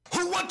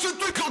2,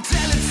 3, go tell it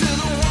to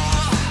the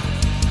wall.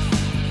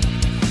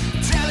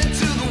 Tell it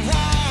to the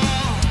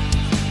wall.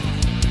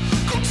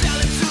 Go tell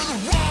it to the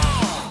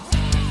wall.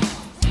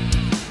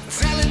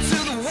 Tell it to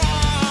the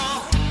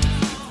wall.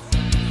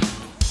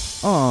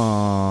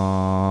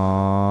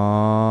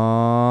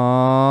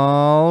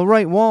 All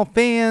right, wall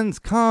fans,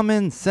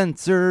 common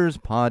sensors,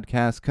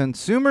 podcast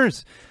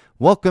consumers.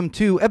 Welcome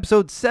to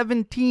episode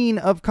 17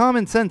 of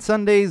Common Sense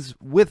Sundays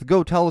with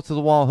Go Tell It to the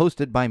Wall,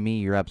 hosted by me,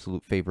 your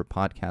absolute favorite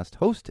podcast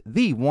host,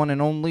 the one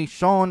and only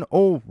Sean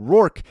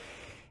O'Rourke.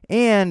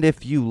 And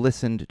if you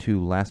listened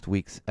to last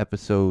week's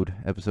episode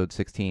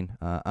 16,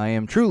 I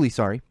am truly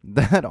sorry.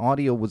 That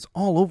audio was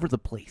all over the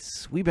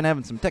place. We've been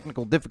having some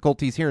technical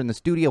difficulties here in the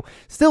studio,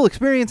 still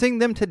experiencing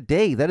them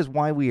today. That is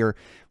why we're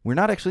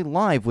not actually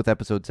live with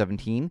episode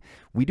 17.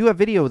 We do have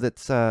video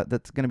that's going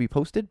to be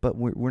posted, but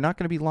we're not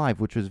going to be live,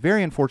 which was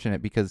very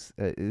unfortunate because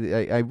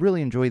I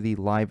really enjoy the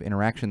live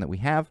interaction that we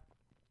have,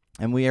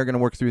 and we are going to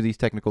work through these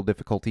technical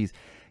difficulties,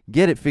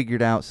 get it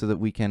figured out so that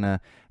we can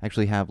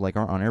actually have like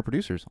our on-air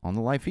producers on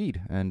the live feed,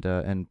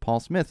 and Paul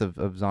Smith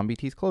of Zombie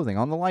Tees Clothing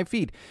on the live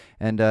feed,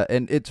 and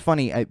it's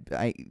funny, I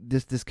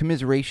this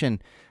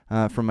commiseration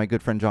from my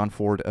good friend John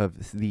Ford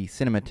of the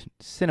Cinema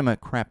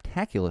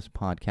Craptaculous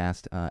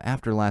podcast.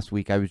 After last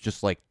week, I was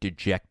just like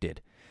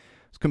dejected.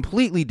 I was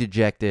completely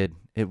dejected.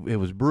 It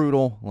was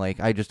brutal. Like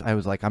I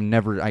was like,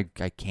 I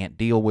can't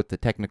deal with the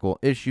technical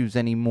issues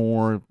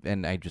anymore,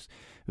 and it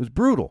was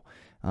brutal.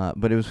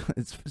 But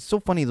it's so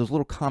funny, those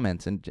little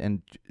comments,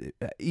 and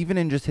even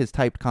in just his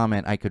typed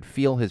comment, I could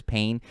feel his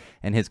pain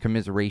and his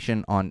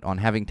commiseration on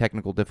having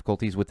technical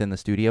difficulties within the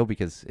studio,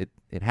 because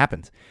it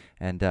happens.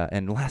 And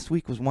last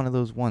week was one of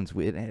those ones.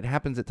 It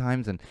happens at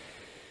times, and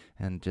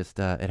just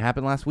it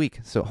happened last week.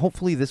 So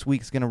hopefully this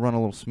week's going to run a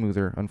little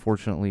smoother.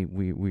 Unfortunately,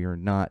 we are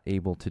not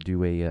able to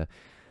do an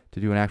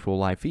actual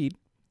live feed.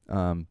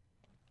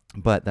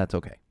 But that's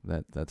okay.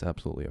 That's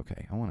absolutely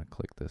okay. I want to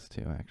click this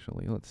too,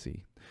 actually. Let's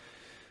see.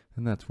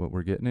 And that's what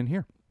we're getting in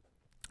here.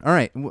 All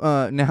right.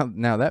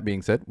 Now that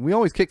being said, we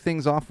always kick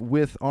things off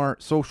with our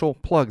social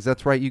plugs.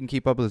 That's right. You can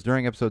keep up with us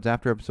during episodes,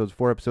 after episodes,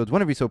 for episodes,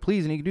 whenever you so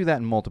please. And you can do that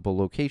in multiple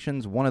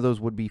locations. One of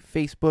those would be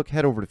Facebook.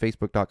 Head over to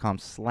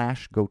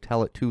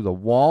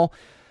facebook.com/GoTellItToTheWall.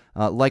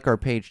 Like our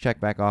page,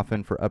 check back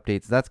often for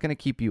updates. That's going to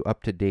keep you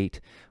up to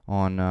date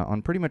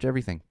on pretty much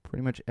everything.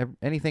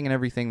 Anything and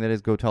everything that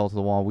is Go Tell It to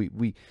the Wall.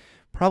 We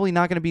probably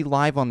not going to be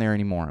live on there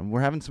anymore.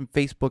 We're having some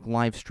Facebook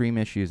live stream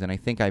issues, and I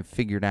think I've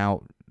figured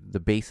out the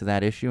base of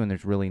that issue, and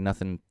there's really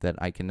nothing that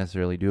I can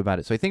necessarily do about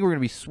it. So I think we're going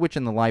to be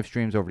switching the live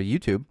streams over to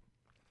YouTube.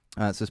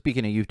 So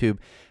speaking of YouTube,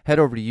 head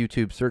over to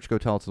YouTube, search Go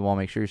Tell It to the Wall,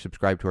 make sure you're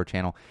subscribed to our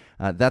channel.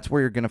 That's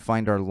where you're going to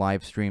find our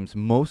live streams,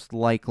 most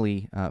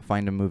likely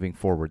find them moving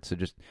forward. So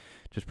just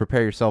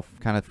prepare yourself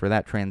kind of for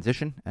that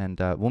transition, and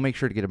we'll make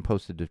sure to get them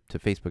posted to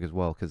Facebook as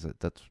well, because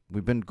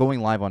we've been going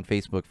live on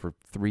Facebook for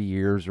 3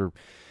 years or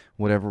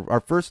whatever.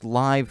 Our first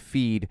live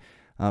feed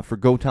for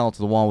Go Tell It to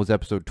the Wall was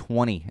episode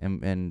 20,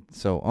 and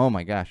so, oh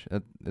my gosh,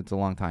 it's a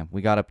long time.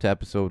 We got up to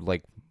episode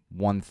like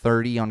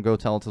 130 on Go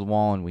Tell It to the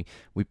Wall, and we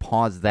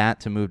paused that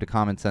to move to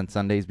Common Sense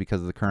Sundays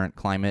because of the current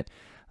climate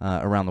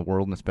around the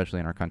world, and especially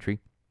in our country.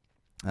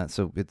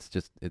 So it's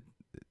just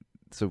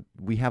so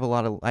we have a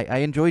lot of. I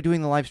enjoy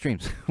doing the live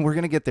streams. We're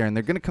gonna get there, and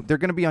they're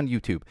gonna be on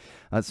YouTube.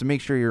 So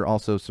make sure you're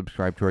also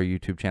subscribed to our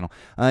YouTube channel,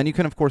 and you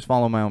can of course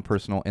follow my own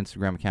personal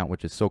Instagram account,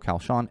 which is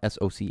SoCalSean,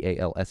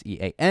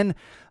 SoCalSean.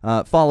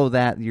 Follow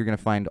that. You're gonna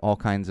find all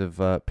kinds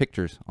of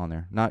pictures on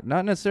there. Not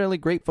necessarily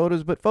great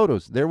photos, but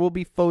photos. There will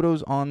be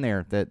photos on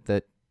there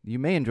that you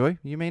may enjoy,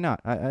 you may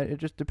not. It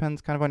just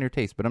depends kind of on your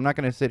taste. But I'm not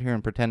gonna sit here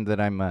and pretend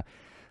that I'm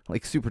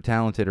like super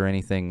talented or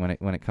anything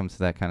when it comes to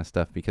that kind of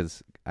stuff,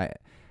 because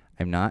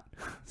I'm not.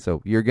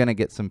 So you're going to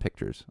get some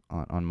pictures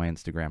on my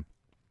Instagram.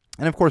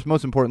 And of course,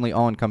 most importantly,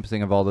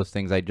 all-encompassing of all those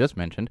things I just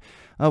mentioned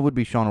would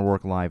be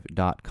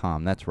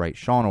SeanO'RourkeLive.com. That's right,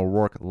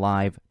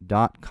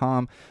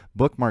 SeanO'RourkeLive.com.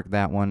 Bookmark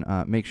that one.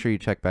 Make sure you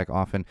check back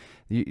often.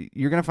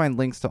 You're going to find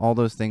links to all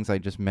those things I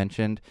just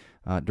mentioned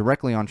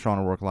directly on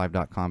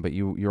SeanO'RourkeLive.com, but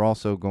you're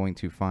also going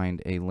to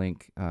find a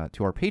link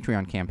to our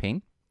Patreon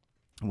campaign,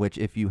 which,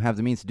 if you have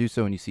the means to do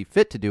so and you see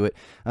fit to do it,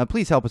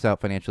 please help us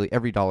out financially.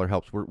 Every dollar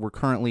helps. We're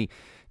currently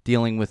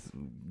dealing with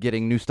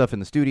getting new stuff in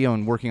the studio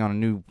and working on a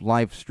new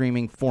live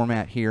streaming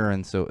format here,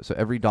 and so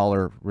every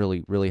dollar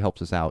really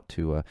helps us out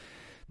to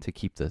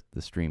keep the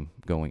stream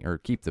going, or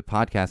keep the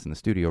podcast in the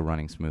studio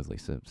running smoothly.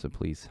 So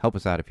please help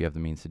us out if you have the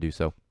means to do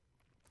so.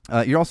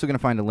 You're also going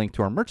to find a link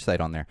to our merch site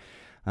on there.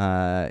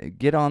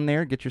 Get on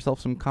there, get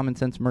yourself some Common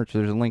Sense merch.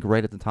 There's a link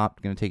right at the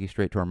top, going to take you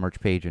straight to our merch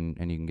page, and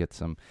you can get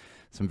some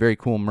very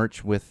cool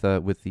merch with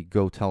the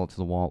Go Tell It to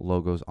the Wall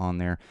logos on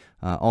there.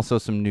 Also,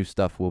 some new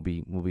stuff will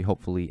be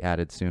hopefully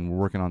added soon. We're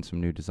working on some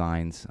new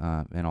designs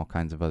and all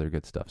kinds of other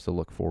good stuff. So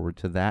look forward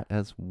to that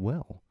as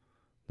well.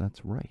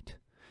 That's right.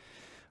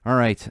 All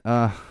right,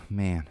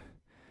 man.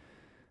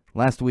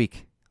 Last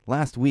week,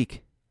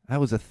 that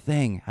was a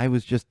thing. I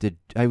was just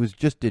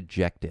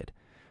dejected.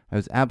 I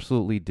was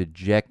absolutely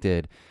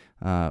dejected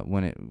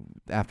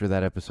after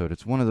that episode.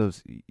 It's one of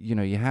those,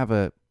 you have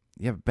a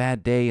you have a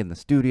bad day in the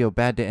studio,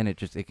 bad day, and it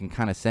can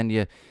kind of send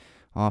you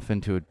off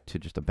into to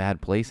just a bad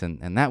place,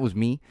 and that was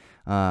me.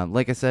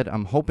 Like I said,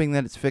 I'm hoping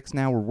that it's fixed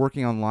now. We're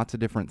working on lots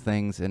of different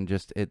things, and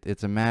just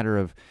it's a matter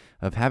of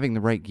having the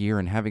right gear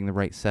and having the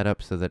right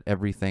setup so that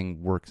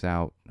everything works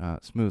out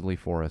smoothly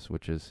for us,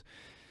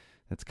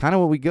 that's kind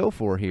of what we go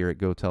for here at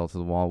Go Tell It to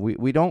the Wall.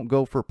 We don't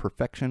go for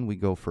perfection. We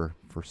go for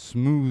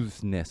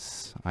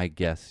smoothness, I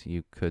guess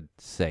you could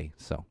say.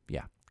 So,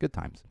 yeah, good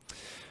times.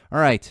 All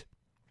right.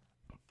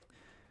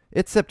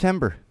 It's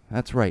September.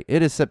 That's right.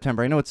 It is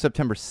September. I know it's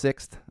September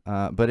 6th,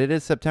 but it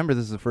is September.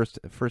 This is the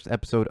first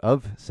episode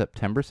of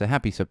September, so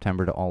happy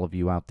September to all of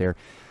you out there.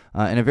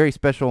 And a very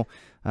special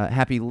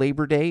happy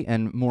Labor Day,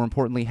 and more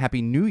importantly,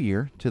 Happy New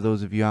Year to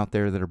those of you out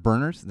there that are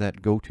burners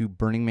that go to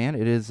Burning Man.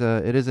 It is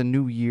a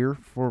new year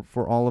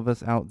for all of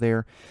us out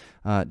there,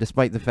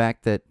 despite the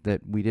fact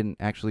that we didn't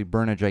actually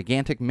burn a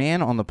gigantic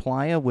man on the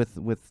playa with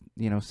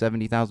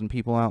 70,000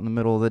 people out in the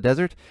middle of the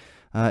desert.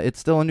 It's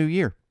still a new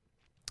year.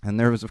 And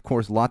there was, of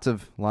course, lots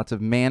of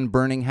man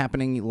burning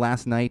happening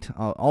last night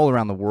all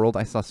around the world.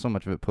 I saw so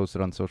much of it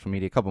posted on social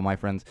media. A couple of my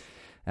friends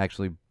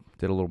actually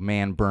did a little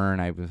man burn.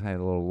 I had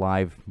a little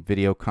live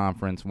video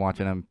conference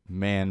watching a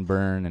man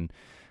burn, and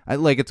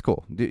it's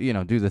cool.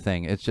 Do the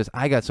thing. It's just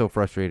I got so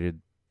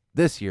frustrated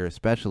this year,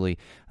 especially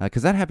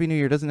because that Happy New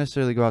Year doesn't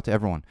necessarily go out to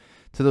everyone.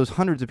 To those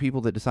hundreds of people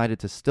that decided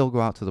to still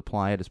go out to the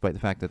playa, despite the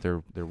fact that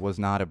there was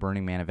not a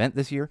Burning Man event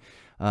this year,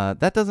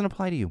 that doesn't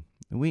apply to you.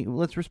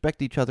 Let's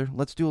respect each other.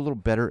 Let's do a little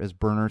better as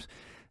burners.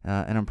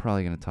 And I'm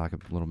probably going to talk a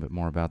little bit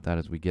more about that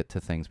as we get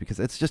to things, because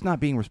it's just not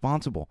being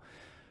responsible.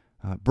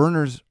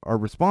 Burners are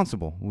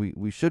responsible.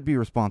 We should be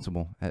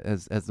responsible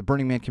as the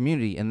Burning Man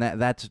community, and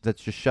that's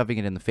just shoving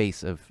it in the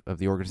face of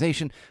the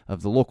organization,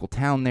 of the local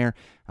town there.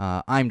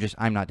 I'm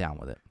not down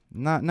with it.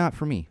 Not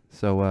for me.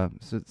 So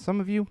some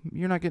of you're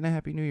not getting a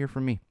Happy New Year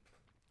from me.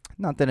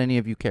 Not that any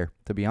of you care,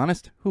 to be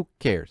honest. Who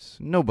cares?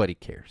 Nobody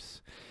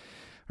cares.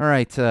 All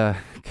right.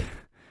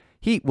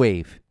 Heat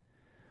wave.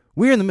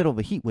 We're in the middle of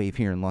a heat wave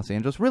here in Los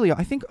Angeles. Really,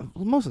 I think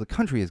most of the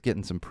country is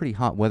getting some pretty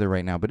hot weather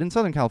right now, but in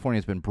Southern California,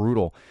 it's been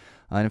brutal.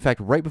 And in fact,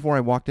 right before I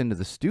walked into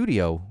the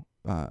studio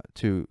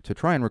to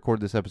try and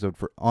record this episode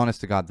for,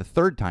 honest to God, the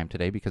third time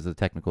today because of the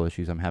technical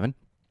issues I'm having,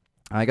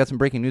 I got some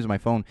breaking news on my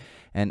phone.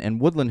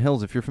 And Woodland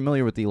Hills, if you're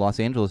familiar with the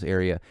Los Angeles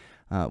area,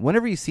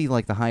 whenever you see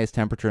like the highest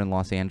temperature in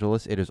Los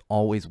Angeles, it is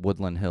always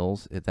Woodland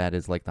Hills. That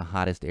is like the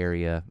hottest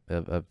area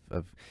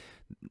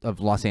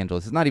of Los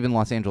Angeles. It's not even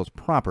Los Angeles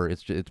proper.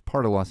 It's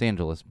part of Los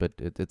Angeles, but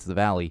it's the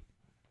valley.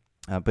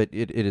 But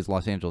it is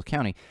Los Angeles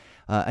County.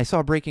 I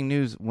saw breaking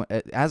news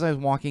as I was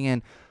walking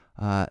in.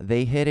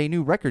 They hit a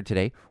new record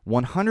today.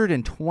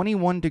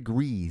 121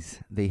 degrees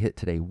they hit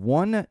today.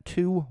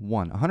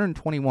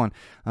 121.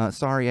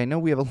 Sorry, I know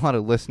we have a lot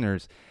of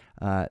listeners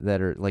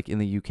that are like in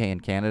the UK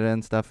and Canada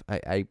and stuff.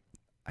 I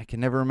can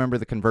never remember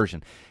the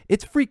conversion.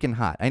 It's freaking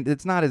hot.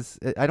 It's not as,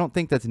 I don't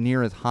think that's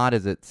near as hot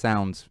as it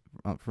sounds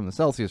from the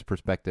Celsius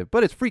perspective,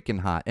 but it's freaking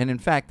hot. And in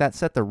fact, that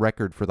set the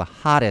record for the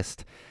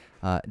hottest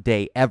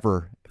day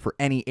ever for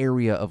any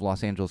area of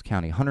Los Angeles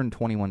County,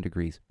 121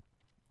 degrees.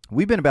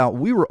 We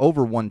were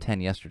over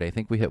 110 yesterday. I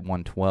think we hit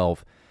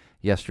 112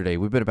 yesterday.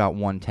 We've been about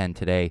 110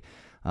 today.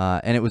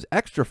 And it was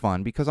extra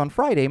fun because on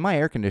Friday, my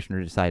air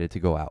conditioner decided to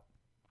go out.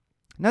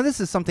 Now, this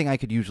is something I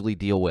could usually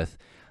deal with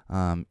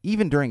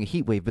even during a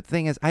heat wave. But the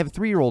thing is, I have a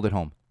 3-year-old at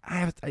home. I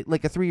have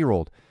like a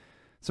 3-year-old.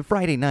 So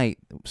Friday night,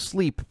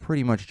 sleep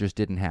pretty much just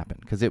didn't happen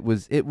because it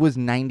was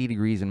 90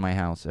 degrees in my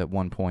house at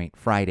one point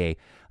Friday.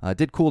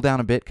 Did cool down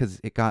a bit because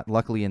it got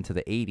luckily into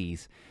the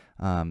 80s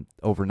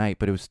overnight,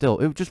 but it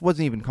just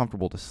wasn't even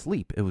comfortable to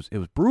sleep. It was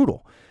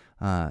brutal.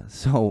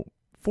 So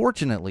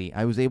fortunately,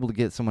 I was able to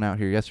get someone out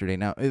here yesterday.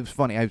 Now, it was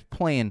funny. I was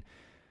playing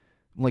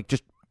like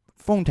just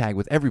phone tag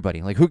with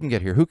everybody. Like, who can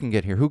get here? Who can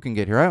get here? Who can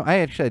get here? I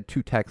actually had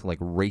 2 texts like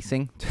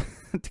racing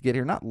to get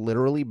here. Not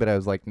literally, but I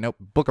was like, nope,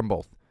 book them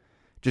both.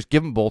 Just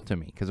give them both to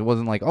me because it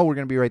wasn't like, oh, we're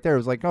going to be right there. It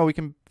was like, oh, we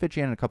can fit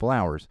you in a couple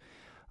hours.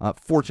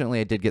 Fortunately,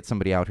 I did get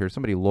somebody out here,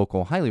 somebody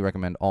local. Highly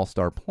recommend All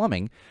Star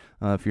Plumbing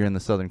if you're in the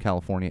Southern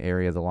California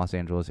area, the Los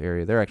Angeles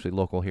area. They're actually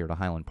local here to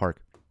Highland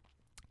Park.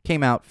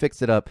 Came out,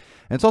 fixed it up.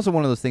 And it's also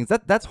one of those things,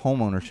 that's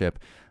home ownership.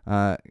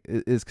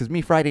 Is because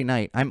me, Friday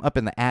night, I'm up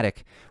in the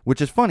attic,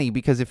 which is funny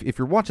because if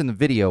you're watching the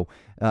video,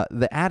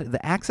 the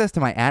access to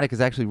my attic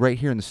is actually right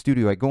here in the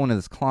studio. I go into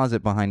this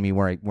closet behind me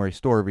where I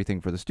store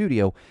everything for the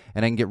studio,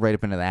 and I can get right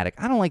up into the attic.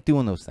 I don't like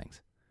doing those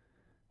things.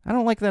 I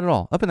don't like that at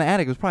all. Up in the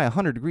attic, it was probably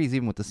 100 degrees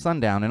even with the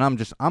sun down, and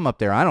I'm up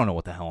there. I don't know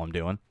what the hell I'm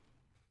doing.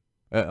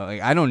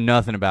 I know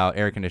nothing about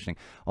air conditioning.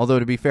 Although,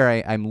 to be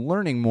fair, I'm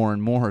learning more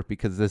and more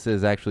because this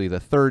is actually the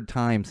 3rd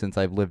time since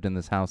I've lived in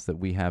this house that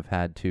we have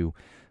had to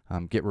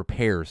get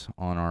repairs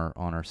on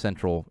our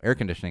central air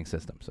conditioning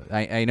system. So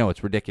I know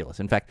it's ridiculous.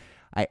 In fact,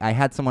 I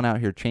had someone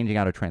out here changing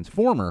out a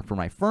transformer for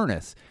my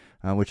furnace,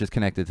 which is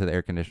connected to the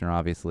air conditioner,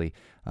 obviously,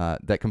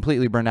 that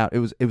completely burned out. It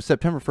was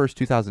September 1st,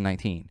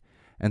 2019.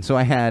 And so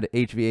I had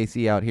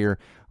HVAC out here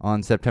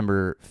on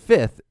September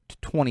 5th,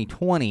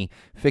 2020,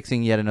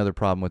 fixing yet another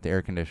problem with the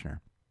air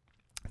conditioner.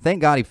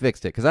 Thank God he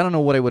fixed it, because I don't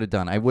know what I would have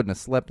done. I wouldn't have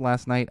slept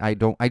last night. I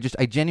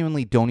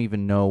genuinely don't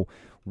even know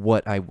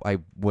what I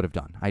would have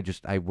done.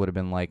 I would have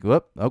been like,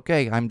 whoop,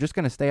 okay, I'm just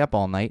going to stay up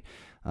all night.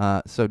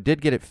 So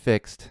did get it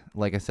fixed.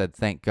 Like I said,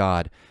 thank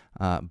God.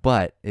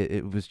 But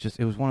it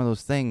was one of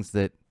those things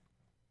that,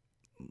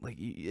 like,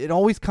 it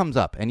always comes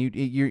up, and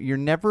you're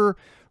never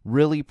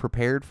really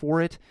prepared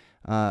for it.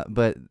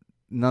 But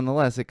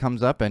nonetheless, it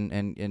comes up,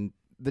 and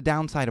the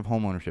downside of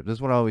home ownership. This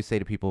is what I always say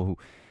to people who,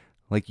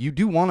 like, you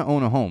do want to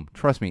own a home.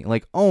 Trust me,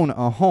 like, own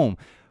a home.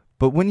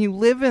 But when you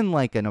live in,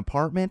 like, an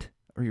apartment,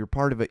 or you're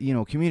part of a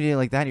community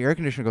like that, your air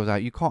conditioner goes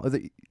out, you call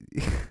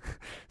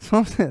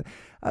so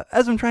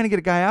as I'm trying to get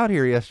a guy out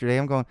here yesterday,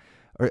 I'm going,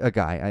 or a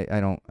guy, I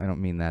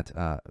don't mean that,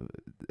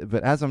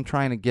 but as I'm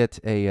trying to get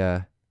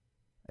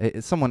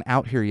someone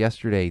out here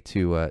yesterday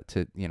to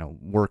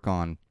work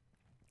on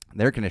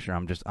the air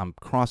conditioner, I'm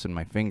crossing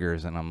my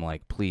fingers, and I'm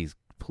like, please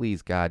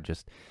God,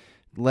 just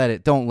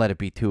don't let it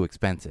be too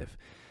expensive.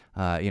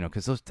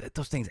 Because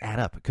those things add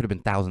up. It could have been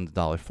thousands of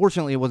dollars.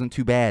 Fortunately, it wasn't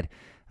too bad.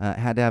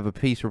 Had to have a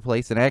piece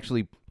replaced, and I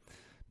actually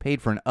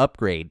paid for an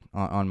upgrade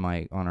on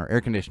our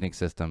air conditioning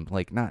system.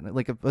 Like, not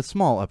like a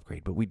small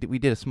upgrade, but we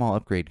did a small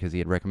upgrade because he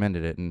had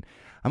recommended it. And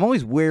I'm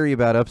always wary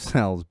about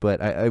upsells,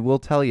 but I will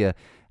tell you,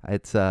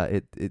 it's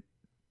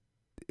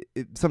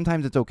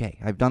sometimes it's okay.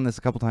 I've done this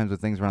a couple times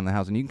with things around the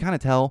house, and you can kind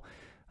of tell.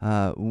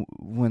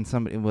 When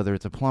somebody, whether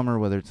it's a plumber,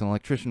 whether it's an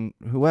electrician,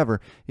 whoever,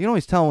 you can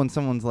always tell when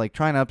someone's like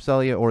trying to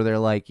upsell you, or they're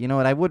like, you know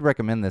what, I would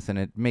recommend this, and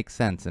it makes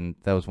sense. And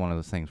that was one of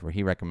those things where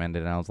he recommended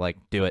it, and I was like,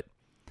 do it,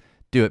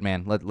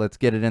 man. Let's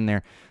get it in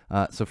there.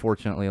 So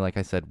fortunately, like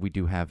I said, we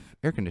do have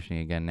air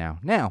conditioning again now.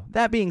 Now,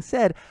 that being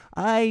said,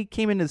 I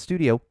came into the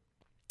studio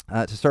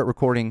to start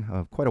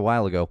recording quite a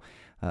while ago.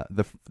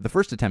 The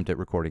first attempt at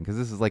recording, because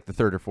this is like the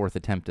third or fourth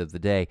attempt of the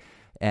day,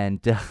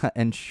 and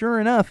sure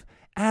enough,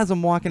 as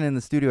I'm walking in the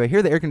studio, I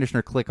hear the air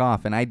conditioner click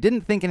off, and I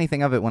didn't think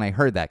anything of it when I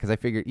heard that, because I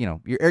figured,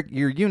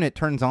 your unit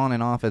turns on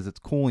and off as it's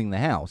cooling the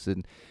house.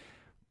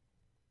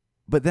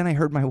 But then I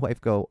heard my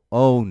wife go,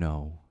 "Oh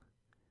no,"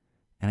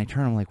 and I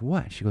turn, I'm like,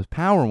 "What?" She goes,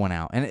 "Power went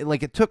out," and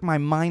it took my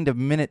mind a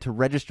minute to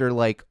register,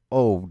 like,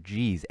 oh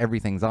geez,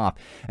 everything's off.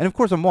 And of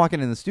course, I'm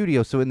walking in the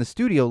studio, so in the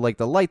studio, like,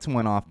 the lights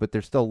went off, but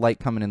there's still light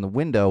coming in the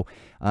window,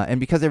 and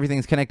because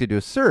everything's connected to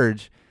a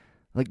surge.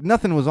 Like,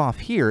 nothing was off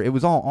here. It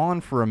was all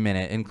on for a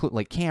minute,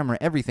 like camera,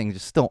 everything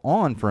just still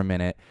on for a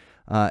minute.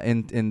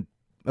 And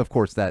of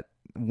course, that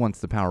once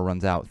the power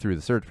runs out through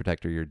the surge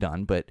protector, you're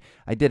done. But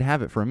I did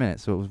have it for a minute,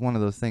 so it was one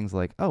of those things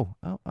like, oh,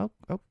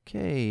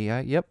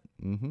 okay, yep,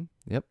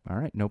 all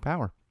right, no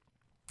power.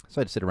 So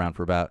I had to sit around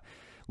for about,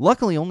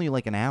 luckily, only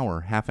like an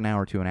hour, half an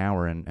hour to an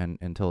hour, and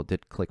until it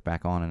did click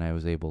back on, and I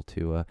was able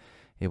to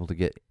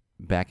get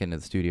back into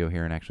the studio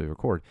here and actually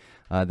record.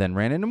 Then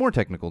ran into more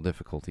technical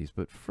difficulties,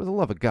 but for the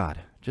love of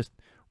God, just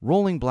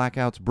rolling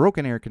blackouts,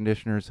 broken air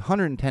conditioners,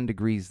 110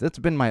 degrees. That's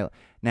been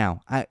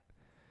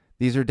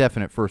these are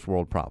definite first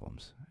world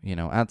problems.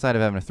 Outside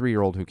of having a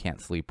 3-year-old who can't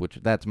sleep, which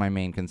that's my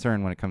main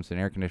concern when it comes to an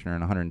air conditioner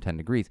and 110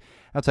 degrees.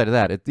 Outside of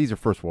that, these are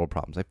first world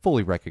problems. I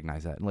fully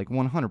recognize that, like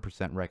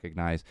 100%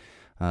 recognize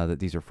that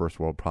these are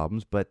first world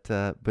problems. But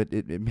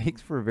it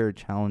makes for a very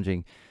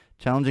challenging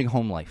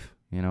home life.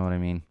 You know what I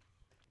mean?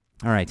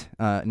 All right,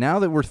 now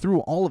that we're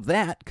through all of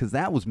that, because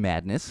that was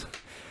madness,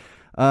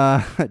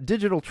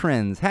 digital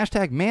trends,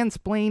 hashtag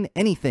mansplain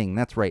anything.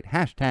 That's right,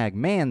 hashtag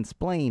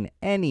mansplain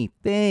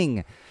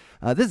anything.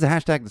 This is a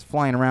hashtag that's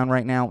flying around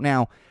right now.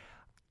 Now,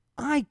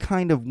 I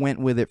kind of went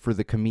with it for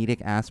the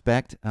comedic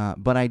aspect,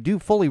 but I do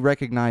fully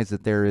recognize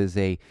that there is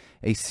a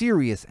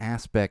serious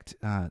aspect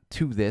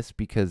to this,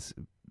 because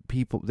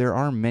there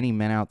are many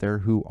men out there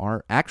who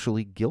are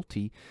actually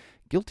guilty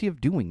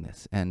of doing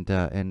this, and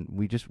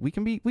we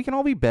can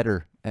all be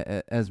better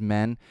as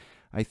men,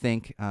 I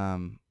think,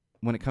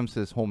 when it comes to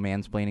this whole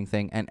mansplaining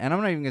thing. And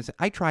I'm not even gonna say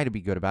I try to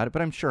be good about it,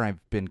 but I'm sure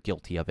I've been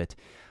guilty of it.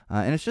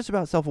 And it's just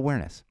about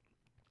self-awareness.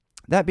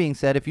 That being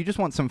said, if you just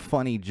want some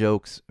funny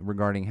jokes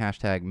regarding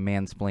hashtag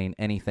mansplain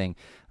anything,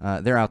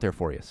 they're out there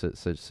for you.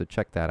 So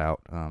check that out.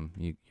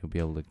 You'll be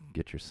able to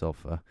get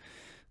yourself a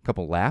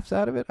couple laughs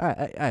out of it.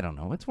 I don't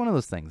know. It's one of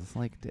those things. It's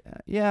like,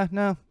 yeah,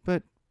 no,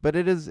 but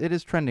it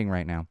is trending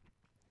right now.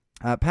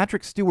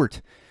 Patrick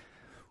Stewart.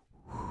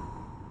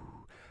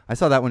 I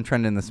saw that one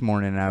trending this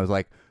morning, and I was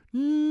like,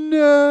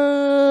 no!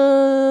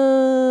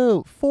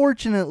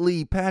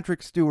 Fortunately,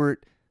 Patrick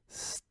Stewart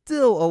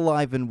still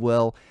alive and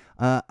well.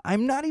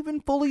 I'm not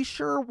even fully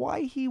sure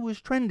why he was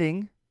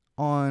trending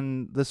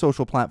on the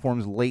social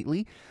platforms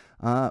lately.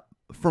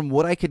 From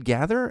what I could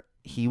gather,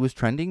 he was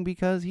trending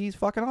because he's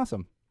fucking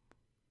awesome.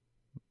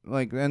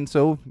 And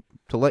so,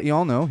 to let you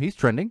all know, he's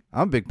trending.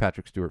 I'm a big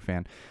Patrick Stewart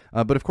fan.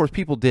 But of course,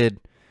 people did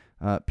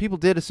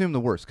assume the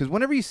worst, because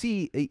whenever you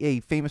see a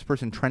famous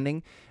person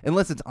trending,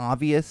 unless it's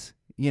obvious,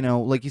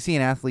 like you see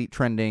an athlete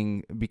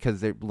trending because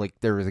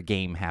there was a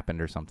game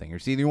happened or something, or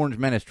see the Orange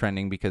Menace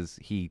trending because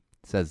he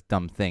says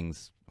dumb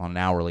things on an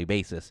hourly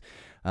basis.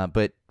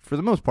 But for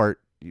the most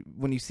part,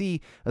 when you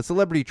see a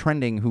celebrity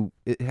trending who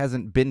it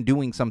hasn't been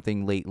doing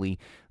something lately,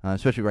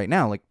 especially right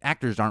now, like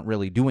actors aren't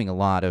really doing a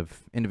lot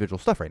of individual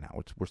stuff right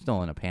now. We're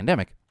still in a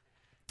pandemic.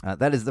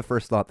 That is the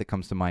first thought that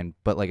comes to mind.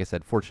 But like I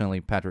said,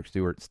 fortunately, Patrick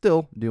Stewart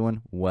still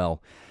doing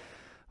well.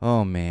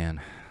 Oh,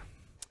 man.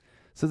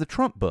 So the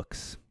Trump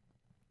books.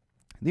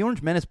 The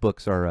Orange Menace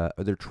books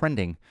they're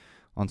trending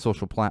on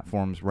social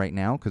platforms right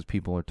now because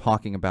people are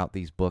talking about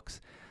these books.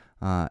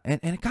 And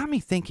it got me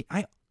thinking,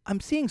 I'm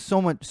seeing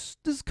so much,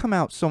 this has come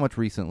out so much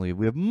recently.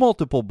 We have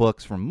multiple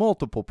books from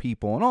multiple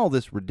people and all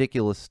this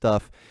ridiculous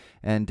stuff.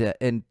 And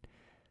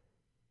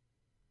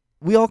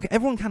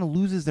everyone kind of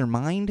loses their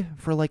mind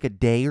for like a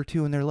day or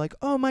two, and they're like,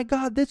 oh my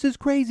God, this is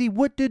crazy.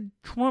 What did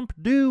Trump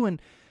do? And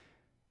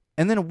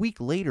then a week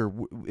later,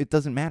 it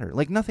doesn't matter.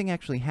 Like nothing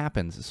actually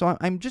happens. So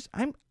I'm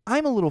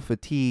a little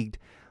fatigued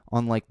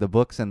on like the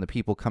books and the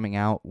people coming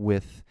out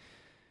with,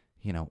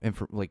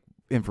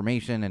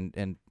 information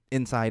and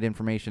inside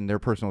information, their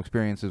personal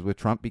experiences with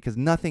Trump, because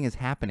nothing is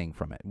happening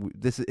from it.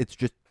 It's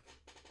just,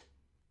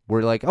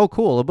 we're like, oh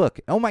cool, a book.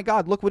 Oh my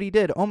God, look what he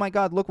did. Oh my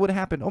God, look what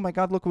happened. Oh my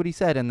God, look what he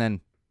said. And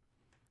then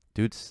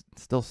dude's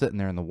still sitting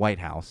there in the White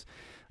House.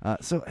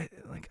 So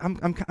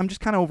I'm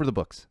just kind of over the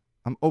books.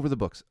 I'm over the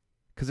books.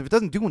 Because if it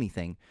doesn't do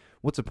anything,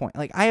 what's the point?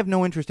 Like, I have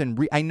no interest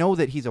in... I know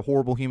that he's a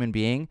horrible human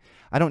being.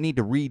 I don't need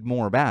to read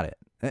more about it.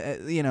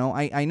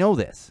 I know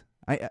this.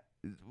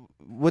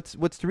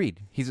 What's to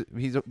read? He's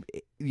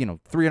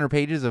 300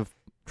 pages of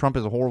Trump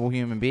is a horrible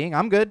human being.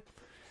 I'm good.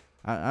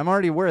 I'm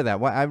already aware of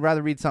that. I'd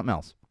rather read something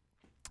else.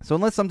 So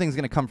unless something's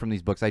going to come from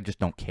these books, I just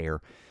don't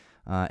care.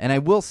 And I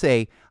will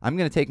say, I'm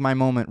going to take my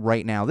moment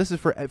right now. This is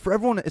for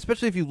everyone,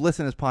 especially if you've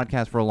listened to this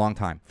podcast for a long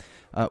time.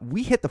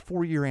 We hit the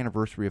 4-year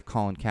anniversary of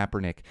Colin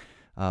Kaepernick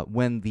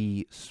when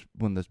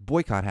this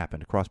boycott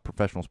happened across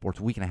professional sports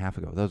a week and a half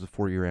ago. That was a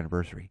 4-year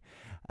anniversary.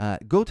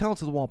 Go Tell It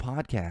to the Wall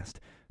podcast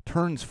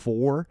turns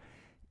 4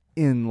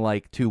 in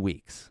like 2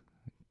 weeks.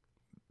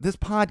 This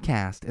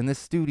podcast and this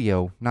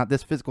studio, not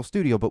this physical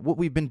studio, but what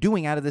we've been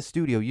doing out of this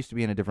studio, used to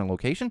be in a different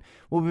location.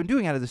 What we've been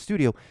doing out of this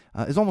studio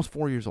is almost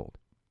 4 years old.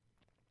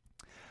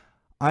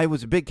 I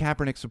was a big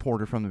Kaepernick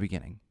supporter from the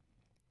beginning.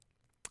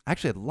 I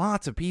actually had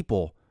lots of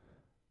people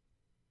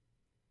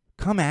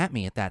come at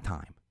me at that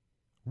time.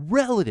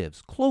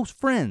 Relatives, close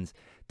friends,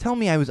 tell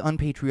me I was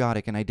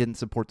unpatriotic and I didn't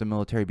support the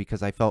military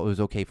because I felt it was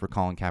okay for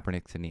Colin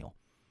Kaepernick to kneel.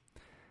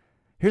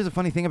 Here's the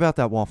funny thing about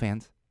that, Wall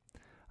fans.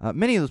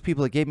 Many of those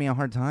people that gave me a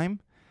hard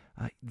time,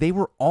 they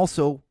were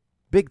also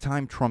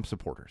big-time Trump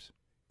supporters.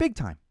 Big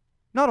time.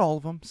 Not all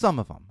of them, some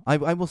of them.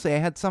 I will say I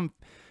had some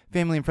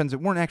family and friends that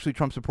weren't actually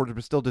Trump supporters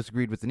but still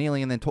disagreed with the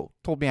kneeling and then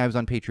told me I was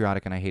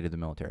unpatriotic and I hated the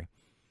military.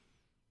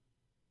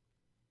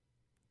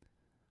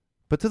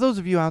 But to those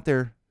of you out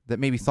there that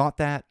maybe thought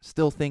that,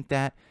 still think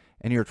that,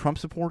 and you're a Trump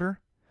supporter,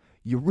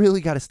 you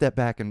really got to step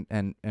back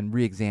and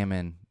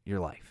re-examine your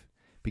life.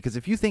 Because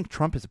if you think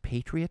Trump is a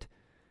patriot,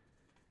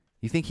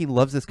 you think he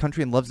loves this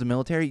country and loves the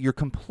military, you're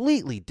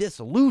completely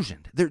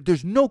disillusioned.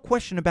 There's no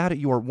question about it.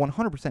 You are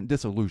 100%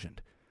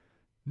 disillusioned.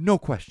 No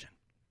question.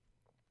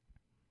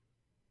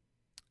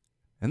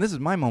 And this is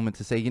my moment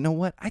to say, you know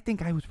what? I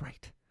think I was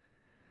right.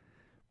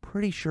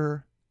 Pretty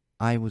sure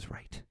I was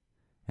right.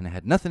 And it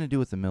had nothing to do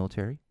with the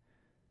military.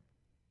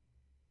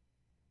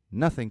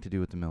 Nothing to do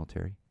with the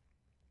military.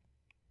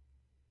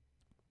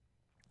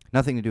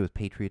 Nothing to do with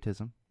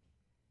patriotism.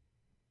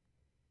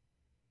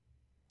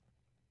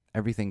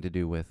 Everything to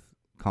do with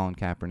Colin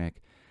Kaepernick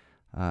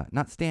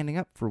not standing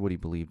up for what he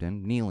believed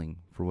in, kneeling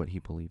for what he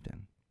believed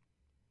in.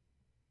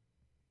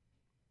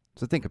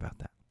 So think about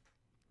that.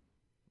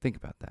 Think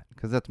about that,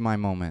 because that's my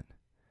moment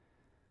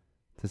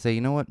to say,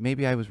 you know what,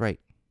 maybe I was right.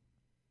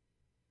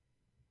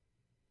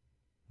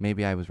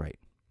 Maybe I was right.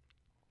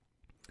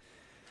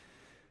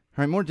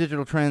 All right, more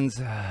digital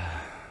trends.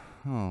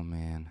 Oh,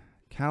 man.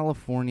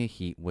 California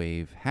heat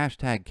wave.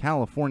 Hashtag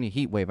California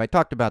heat wave. I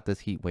talked about this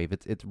heat wave.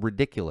 It's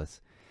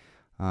ridiculous.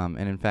 And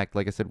in fact,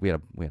 like I said, we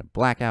had a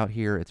blackout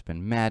here. It's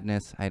been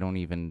madness. I don't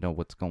even know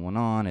what's going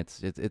on.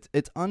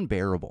 It's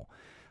unbearable.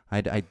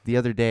 The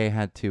other day I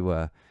had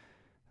to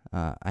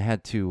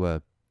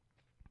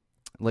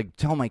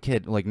tell my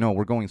kid, like, no,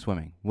 we're going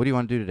swimming. What do you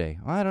want to do today?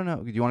 I don't know.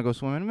 Do you want to go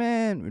swimming?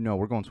 Man, no,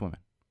 we're going swimming.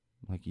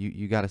 Like,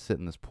 you got to sit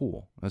in this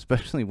pool,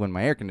 especially when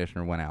my air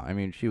conditioner went out. I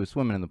mean, she was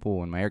swimming in the pool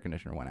when my air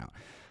conditioner went out.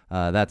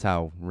 That's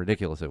how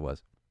ridiculous it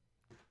was.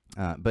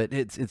 But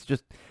it's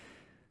just,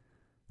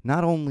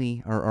 not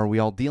only are we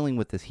all dealing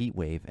with this heat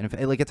wave, and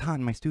it's hot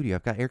in my studio.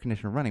 I've got air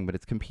conditioner running, but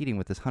it's competing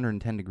with this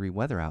 110-degree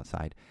weather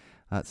outside.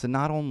 So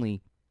not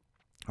only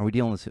are we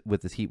dealing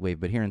with this heat wave,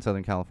 but here in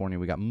Southern California,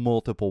 we got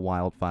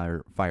multiple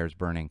fires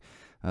burning.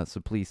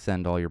 So please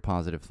send all your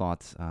positive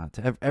thoughts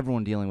to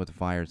everyone dealing with the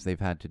fires. They've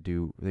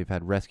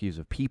had rescues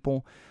of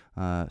people.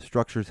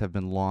 Structures have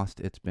been lost.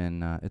 It's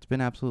been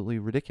absolutely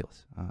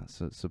ridiculous.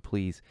 So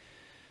please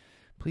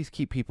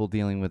keep people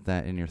dealing with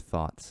that in your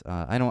thoughts.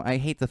 I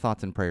hate the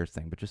thoughts and prayers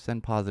thing, but just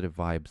send positive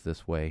vibes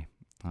this way,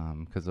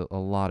 because a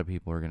lot of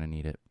people are going to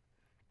need it.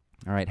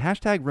 All right,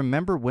 hashtag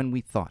remember when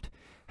we thought.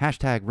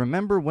 Hashtag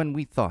remember when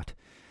we thought.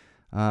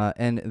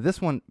 And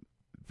this one,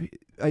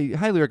 I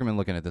highly recommend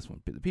looking at this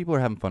one. People are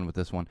having fun with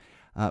this one.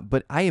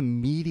 But I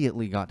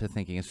immediately got to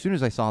thinking, as soon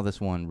as I saw this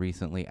one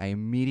recently, I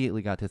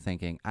immediately got to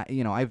thinking,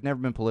 I've never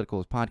been political.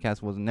 This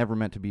podcast was never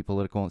meant to be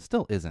political, and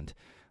still isn't.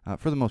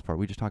 For the most part,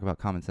 we just talk about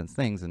common sense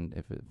things, and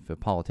if a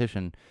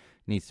politician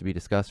needs to be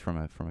discussed from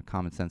a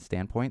common sense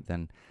standpoint,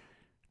 then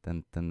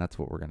that's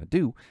what we're going to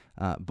do.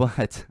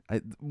 But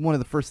one of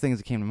the first things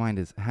that came to mind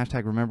is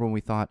hashtag remember when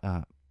we thought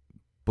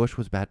Bush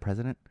was bad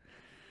president?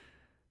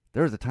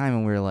 There was a time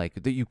when we were like,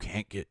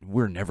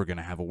 we're never going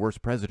to have a worse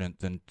president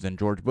than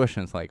George Bush.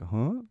 And it's like,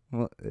 huh?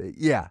 Well,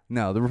 yeah,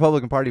 no, the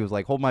Republican Party was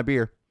like, hold my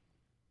beer.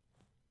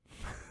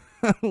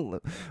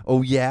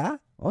 Oh, yeah?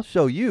 We'll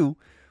show you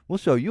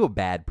a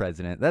bad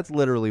president. That's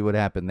literally what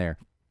happened there.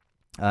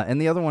 And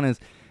the other one is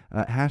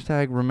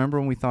hashtag remember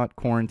when we thought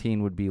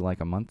quarantine would be like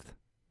a month?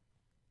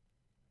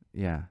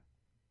 Yeah,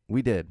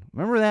 we did.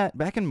 Remember that?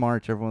 Back in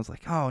March, everyone was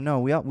like, oh, no,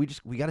 we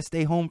got to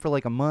stay home for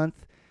like a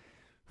month.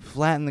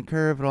 Flatten the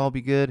curve, it'll all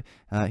be good.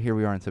 Here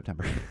we are in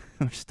September.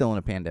 We're still in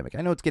a pandemic.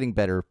 I know it's getting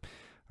better,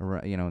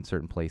 in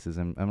certain places.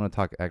 And I'm going to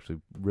talk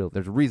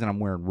there's a reason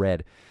I'm wearing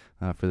red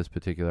for this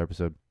particular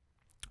episode.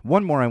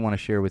 One more I want to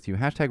share with you.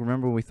 Hashtag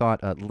remember when we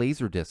thought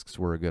laser discs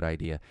were a good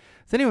idea.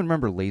 Does anyone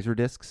remember laser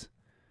discs?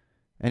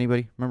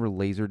 Anybody remember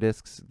laser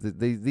discs?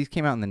 These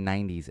came out in the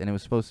 90s, and it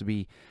was supposed to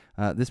be,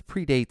 this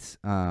predates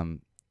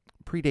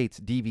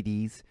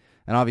DVDs,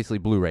 and obviously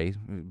Blu-ray.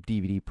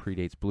 DVD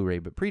predates Blu-ray,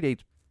 but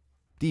predates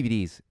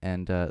DVDs,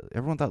 and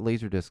everyone thought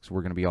laser discs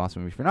were going to be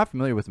awesome. If you're not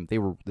familiar with them, they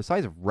were the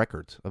size of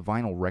records, a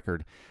vinyl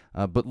record,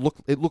 but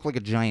it looked like a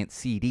giant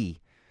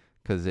CD,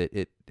 but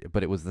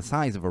it was the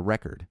size of a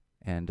record,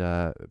 and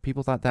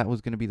people thought that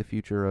was going to be the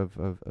future of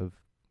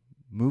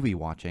movie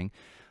watching.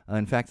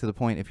 In fact, to the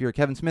point, if you're a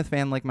Kevin Smith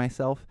fan like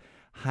myself,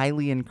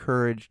 highly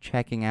encourage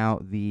checking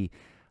out the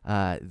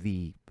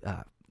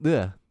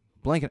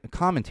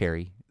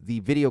commentary, the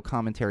video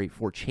commentary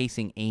for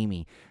Chasing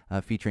Amy,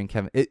 featuring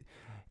Kevin.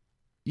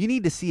 You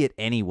need to see it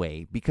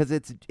anyway, because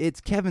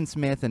it's Kevin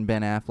Smith and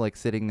Ben Affleck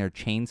sitting there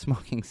chain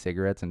smoking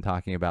cigarettes and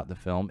talking about the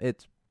film.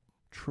 It's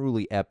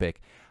truly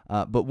epic.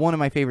 But one of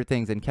my favorite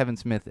things, and Kevin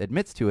Smith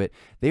admits to it,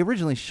 they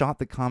originally shot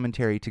the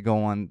commentary to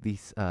go on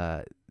these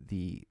the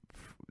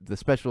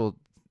special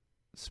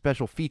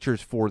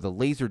features for the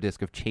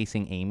Laserdisc of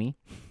Chasing Amy.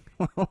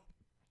 Well,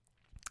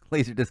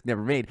 Laserdisc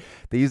never made.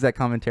 They use that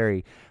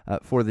commentary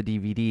for the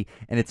DVD,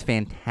 and it's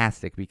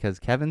fantastic because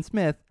Kevin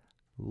Smith,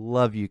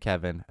 love you,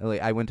 Kevin.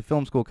 I went to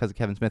film school because of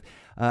Kevin Smith.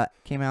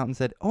 Came out and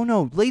said, "Oh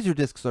no,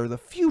 Laserdiscs are the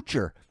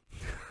future."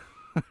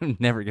 I'm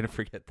never gonna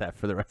forget that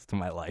for the rest of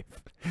my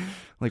life.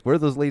 Like, where are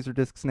those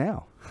Laserdiscs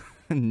now?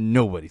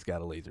 Nobody's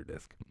got a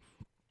Laserdisc.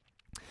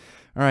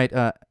 All right.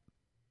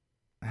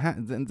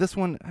 This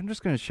one, I'm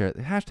just gonna share it.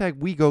 The hashtag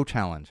We Go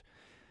Challenge.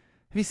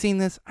 Have you seen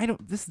this?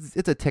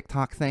 It's a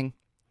TikTok thing.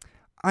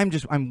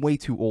 I'm way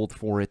too old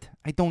for it.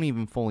 I don't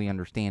even fully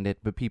understand it,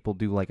 but people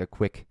do like a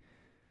quick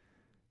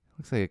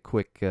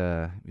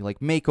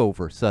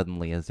makeover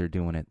suddenly as they're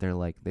doing it.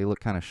 They look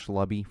kind of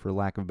schlubby, for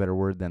lack of a better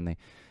word. Then they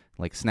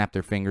like snap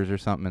their fingers or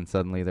something, and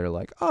suddenly they're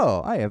like,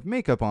 oh, I have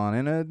makeup on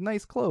and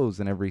nice clothes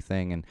and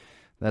everything. And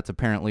that's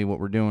apparently what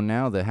we're doing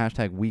now, the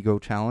hashtag We Go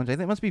Challenge. I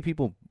think it must be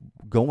people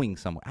going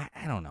somewhere.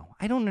 I don't know.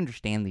 I don't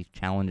understand these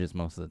challenges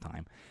most of the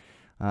time.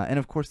 And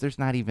of course, there's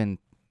not even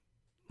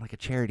like a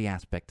charity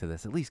aspect to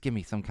this. At least give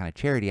me some kind of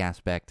charity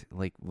aspect,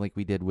 like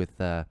we did with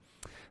the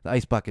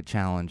Ice Bucket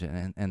Challenge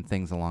and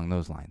things along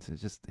those lines.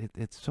 It's just,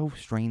 it's so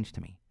strange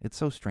to me. It's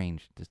so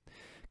strange. Just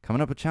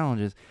coming up with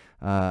challenges.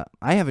 I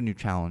have a new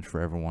challenge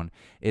for everyone.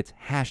 It's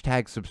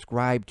hashtag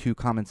subscribe to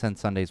Common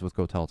Sense Sundays with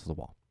Go Tell It to the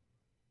Wall.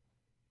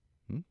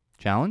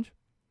 Challenge?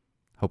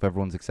 Hope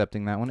everyone's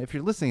accepting that one. If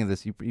you're listening to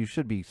this, you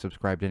should be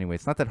subscribed anyway.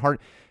 It's not that hard.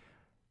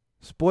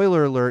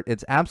 Spoiler alert,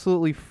 it's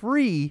absolutely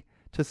free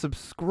to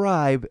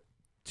subscribe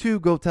to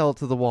Go Tell It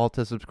to the Wall,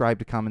 to subscribe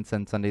to Common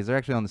Sense Sundays. They're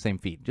actually on the same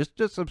feed. Just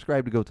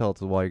subscribe to Go Tell It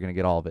to the Wall. You're going to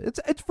get all of it.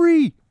 It's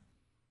free.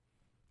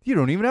 You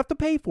don't even have to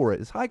pay for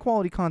it. It's high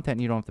quality content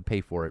and you don't have to pay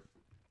for it.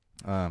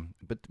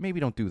 But maybe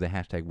don't do the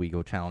hashtag We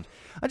Go Challenge.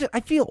 I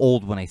feel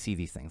old when I see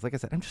these things. Like I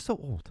said, I'm just so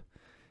old.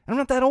 I'm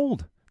not that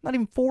old. Not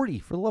even 40,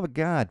 for the love of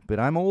God. But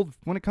I'm old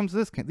when it comes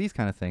to these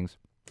kind of things.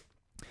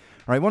 All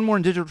right, one more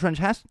in digital trends.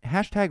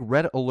 Hashtag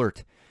Red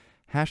Alert.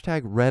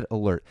 Hashtag Red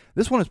Alert.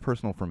 This one is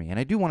personal for me, and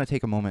I do want to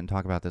take a moment and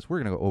talk about this.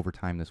 We're going to go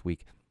overtime this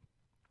week.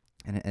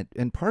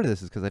 And part of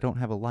this is because I don't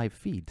have a live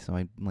feed, so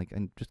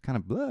I'm just kind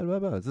of blah, blah,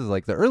 blah. This is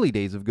like the early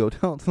days of Go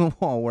Tell It to the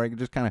Wall, where I can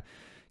just kind of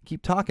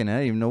keep talking. I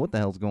don't even know what the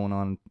hell's going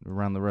on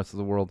around the rest of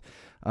the world.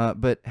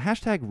 But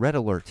hashtag Red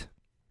Alert.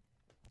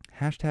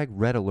 Hashtag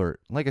Red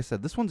Alert. Like I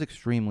said, this one's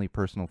extremely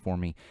personal for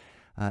me.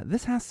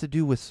 This has to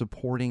do with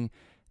supporting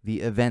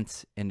the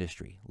events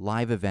industry,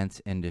 live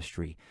events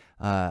industry.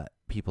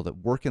 People that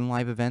work in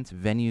live events,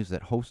 venues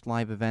that host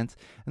live events.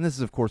 And this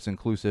is, of course,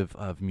 inclusive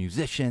of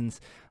musicians,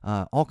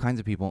 all kinds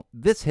of people.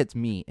 This hits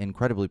me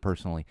incredibly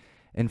personally.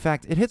 In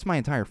fact, it hits my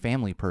entire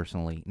family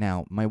personally.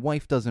 Now, my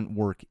wife doesn't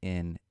work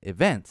in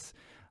events,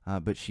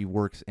 but she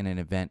works in an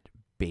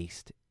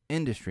event-based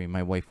industry.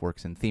 My wife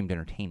works in themed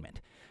entertainment.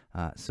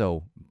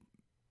 So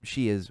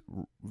she is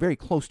very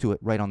close to it,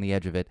 right on the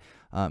edge of it.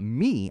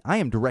 Me, I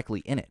am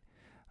directly in it.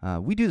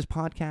 We do this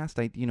podcast.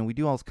 We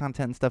do all this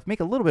content and stuff. Make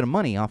a little bit of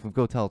money off of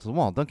Go Tell It to the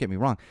Wall. Don't get me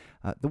wrong.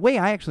 The way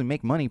I actually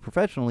make money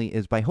professionally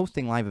is by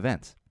hosting live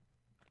events.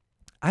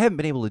 I haven't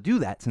been able to do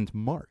that since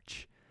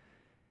March.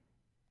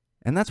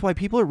 And that's why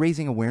people are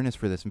raising awareness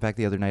for this. In fact,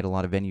 the other night, a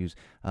lot of venues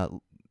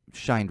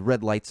shined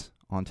red lights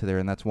onto there,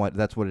 and that's what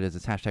it is.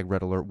 It's hashtag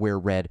Red Alert, wear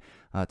red,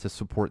 to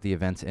support the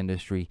events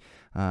industry.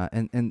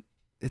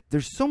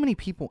 There's so many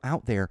people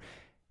out there.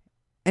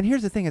 And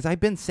here's the thing, as I've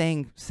been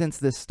saying since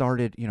this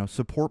started,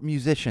 support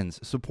musicians,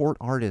 support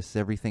artists,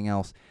 everything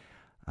else.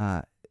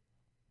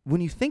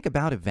 When you think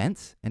about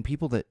events and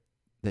people that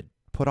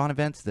put on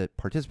events, that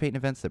participate in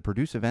events, that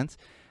produce events,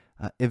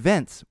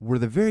 events were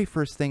the very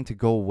first thing to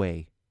go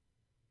away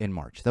in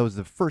March. That was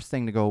the first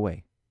thing to go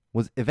away,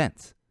 was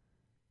events.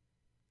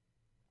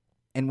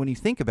 And when you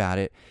think about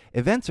it,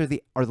 events are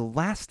the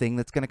last thing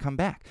that's going to come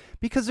back,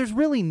 because there's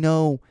really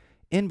no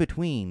in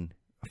between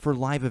for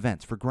live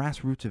events, for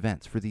grassroots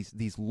events, for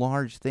these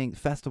large things,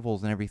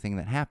 festivals and everything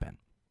that happen.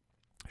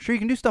 Sure, you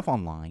can do stuff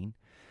online.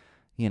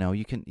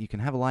 You can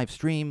have a live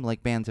stream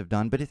like bands have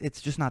done, but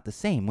it's just not the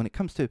same. When it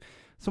comes to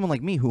someone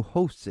like me who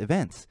hosts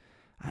events,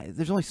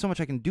 there's only so much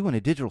I can do in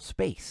a digital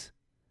space.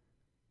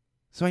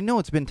 So I know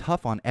it's been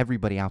tough on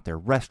everybody out there,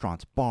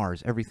 restaurants,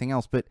 bars, everything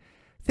else, but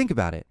think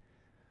about it.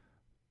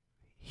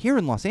 Here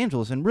in Los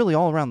Angeles and really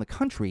all around the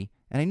country,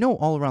 and I know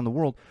all around the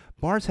world,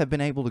 bars have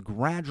been able to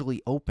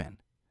gradually open.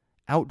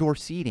 Outdoor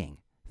seating,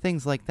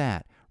 things like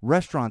that.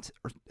 Restaurants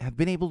have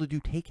been able to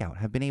do takeout,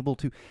 have been able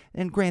to,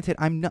 and granted,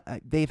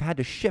 they've had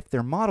to shift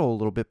their model a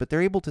little bit, but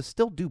they're able to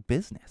still do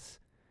business.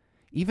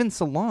 Even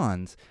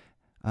salons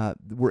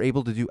were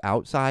able to do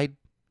outside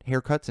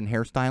haircuts and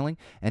hairstyling,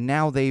 and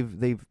now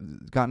they've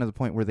gotten to the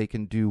point where they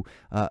can do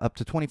up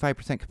to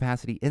 25%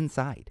 capacity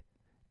inside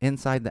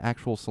the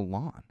actual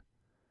salon.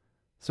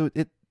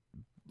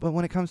 But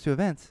when it comes to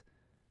events,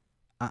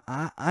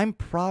 I'm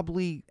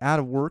probably out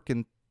of work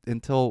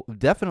until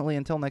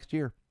next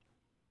year.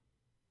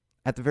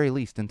 At the very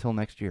least, until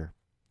next year.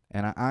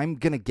 And I'm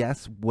going to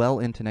guess well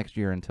into next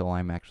year until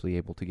I'm actually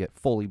able to get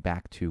fully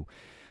back to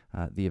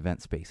the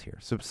event space here.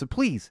 So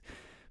please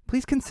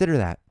consider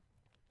that.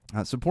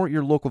 Support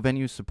your local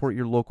venues, support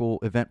your local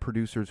event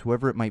producers,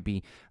 whoever it might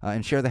be,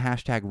 and share the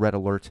hashtag Red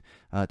Alert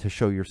to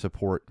show your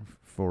support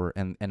for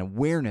and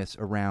awareness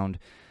around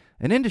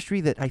an industry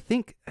that I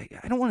think,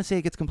 I don't want to say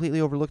it gets completely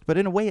overlooked, but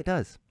in a way it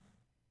does.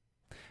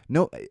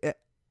 No,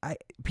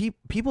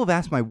 people have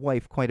asked my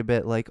wife quite a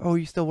bit, like, oh, are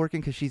you still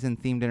working? Because she's in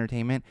themed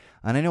entertainment.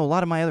 And I know a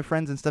lot of my other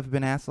friends and stuff have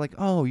been asked, like,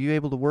 oh, are you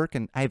able to work?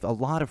 And I have a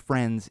lot of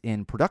friends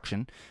in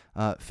production,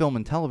 film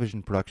and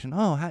television production.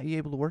 Oh, how are you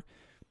able to work?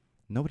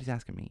 Nobody's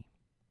asking me.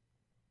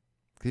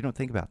 Because you don't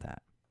think about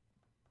that.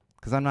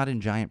 Because I'm not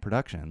in giant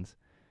productions.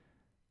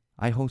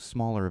 I host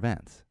smaller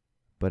events,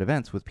 but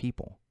events with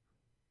people.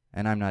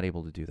 And I'm not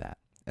able to do that.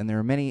 And there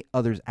are many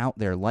others out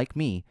there like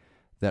me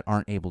that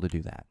aren't able to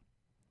do that.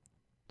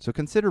 So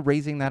consider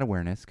raising that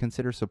awareness.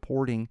 Consider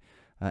supporting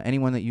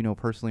anyone that you know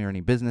personally, or any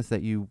business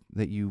that you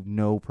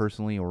know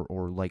personally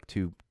or like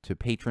to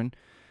patron.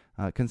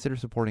 Consider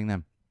supporting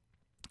them.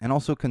 And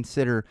also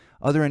consider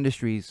other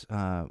industries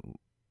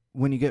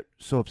when you get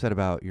so upset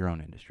about your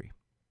own industry.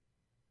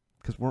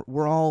 Because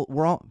we're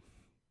all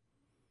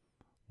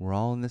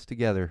in this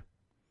together.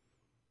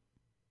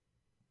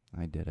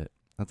 I did it.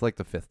 That's like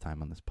the 5th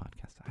time on this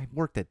podcast. I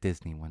worked at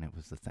Disney when it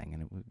was the thing,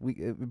 and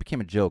it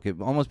became a joke.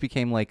 It almost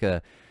became like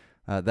a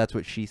that's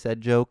what she said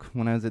joke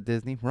when I was at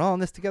Disney. We're all in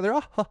this together.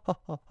 Oh, ha, ha,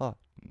 ha, ha.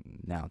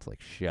 Now it's like,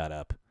 shut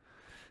up.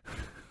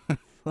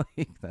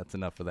 Like, that's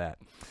enough of that.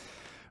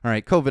 All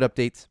right, COVID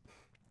updates.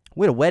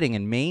 We had a wedding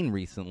in Maine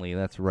recently.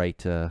 That's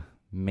right,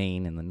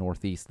 Maine in the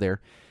Northeast there.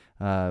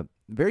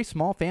 Very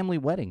small family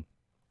wedding.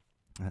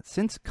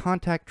 Since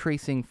contact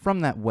tracing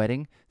from that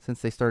wedding,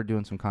 since they started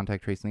doing some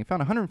contact tracing, they found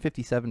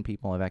 157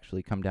 people have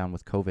actually come down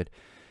with COVID.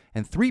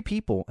 And 3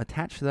 people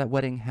attached to that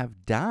wedding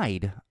have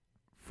died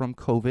from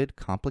COVID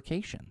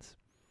complications.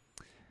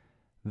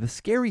 The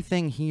scary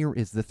thing here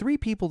is the 3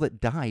 people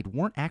that died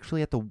weren't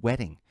actually at the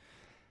wedding.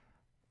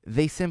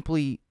 They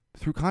simply,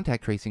 through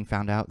contact tracing,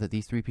 found out that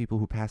these 3 people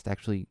who passed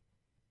actually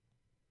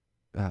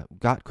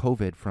got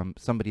COVID from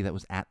somebody that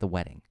was at the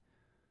wedding.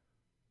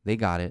 They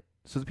got it.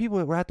 So the people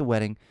that were at the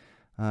wedding,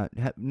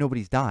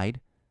 nobody's died.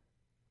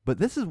 But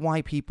this is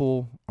why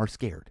people are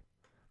scared.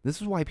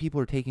 This is why people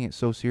are taking it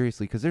so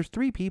seriously, because there's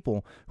 3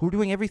 people who are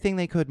doing everything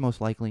they could,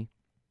 most likely.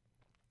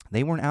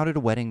 They weren't out at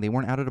a wedding. They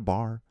weren't out at a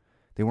bar.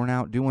 They weren't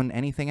out doing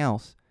anything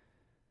else.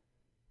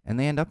 And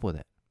they end up with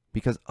it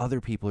because other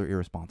people are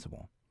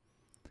irresponsible.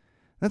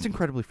 That's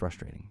incredibly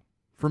frustrating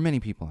for many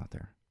people out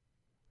there.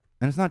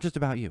 And it's not just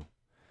about you.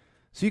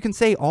 So you can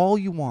say all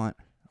you want.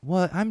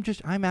 Well, I'm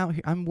out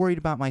here. I'm worried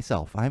about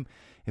myself.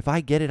 If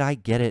I get it, I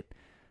get it,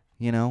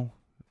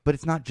 but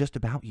it's not just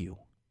about you.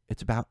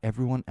 It's about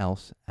everyone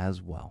else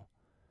as well.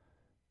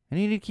 And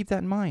you need to keep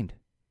that in mind.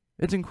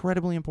 It's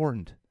incredibly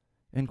important.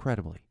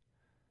 Incredibly.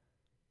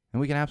 And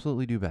we can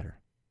absolutely do better.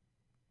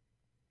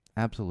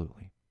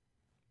 Absolutely.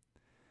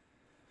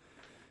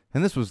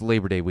 And this was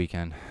Labor Day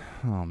weekend.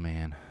 Oh,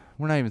 man.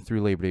 We're not even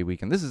through Labor Day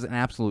weekend. This is an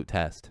absolute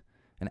test.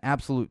 An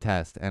absolute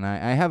test. And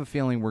I have a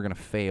feeling we're going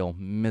to fail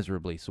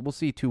miserably. So we'll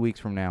see 2 weeks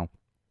from now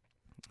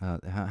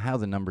how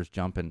the numbers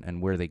jump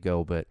and where they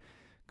go. But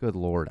good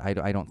Lord, I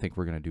don't think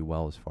we're going to do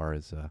well as far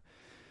as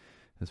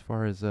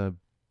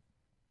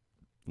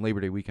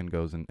Labor Day weekend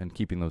goes and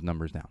keeping those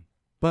numbers down.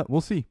 But we'll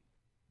see.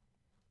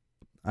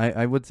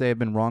 I would say I've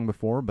been wrong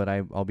before, but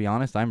I'll be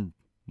honest, I'm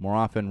more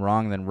often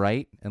wrong than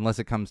right, unless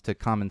it comes to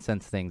common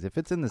sense things. If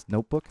it's in this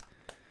notebook,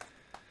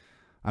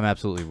 I'm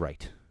absolutely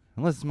right,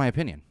 unless it's my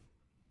opinion.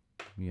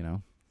 You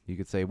know, you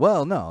could say,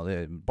 well, no,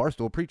 the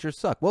Barstool preachers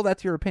suck. Well,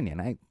 that's your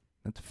opinion.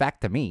 That's a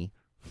fact to me.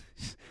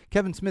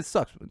 Kevin Smith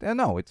sucks.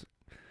 No, it's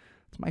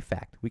my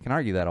fact. We can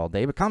argue that all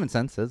day, but common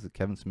sense says that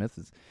Kevin Smith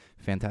is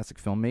a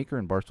fantastic filmmaker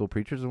and Barstool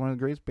Preachers are one of the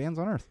greatest bands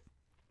on earth.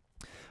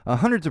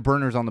 Hundreds of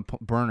burners on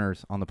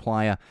the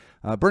playa.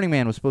 Burning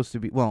Man was supposed to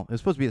be, it was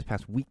supposed to be this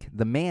past week.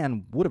 The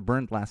man would have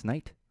burned last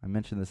night. I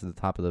mentioned this at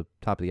the top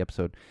of the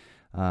episode.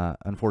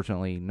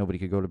 Unfortunately, nobody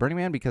could go to Burning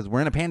Man because we're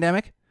in a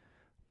pandemic.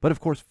 But of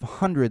course,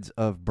 hundreds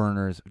of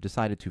burners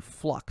decided to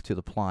flock to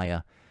the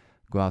playa,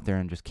 go out there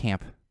and just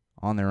camp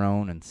on their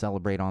own and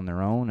celebrate on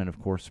their own, and of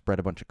course spread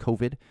a bunch of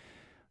COVID.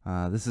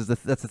 That's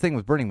the thing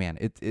with Burning Man.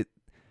 It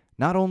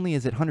not only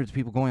is it hundreds of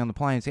people going on the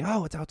playa and saying,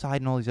 oh, it's outside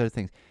and all these other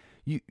things.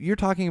 You're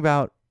talking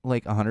about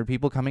like 100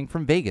 people coming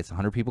from Vegas,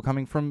 100 people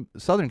coming from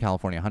Southern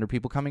California, 100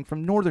 people coming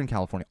from Northern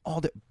California.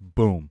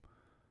 Boom.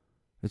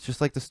 It's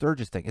just like the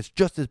Sturgis thing. It's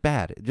just as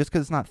bad. Just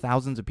because it's not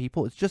thousands of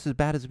people, it's just as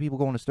bad as the people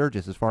going to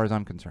Sturgis as far as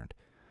I'm concerned.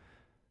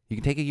 You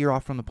can take a year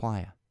off from the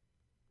playa.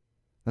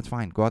 That's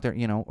fine. Go out there,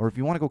 or if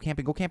you want to go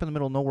camping, go camp in the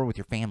middle of nowhere with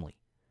your family.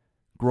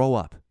 Grow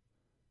up.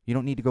 You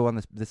don't need to go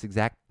on this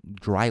exact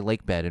dry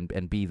lake bed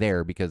and be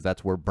there because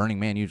that's where Burning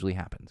Man usually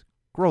happens.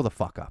 Grow the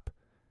fuck up.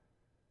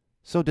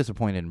 So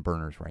disappointed in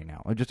burners right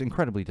now. I'm just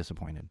incredibly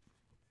disappointed.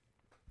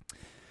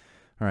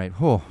 All right.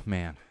 Oh,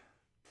 man.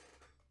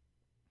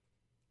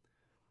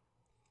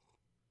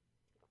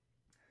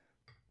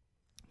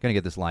 Gonna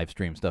get this live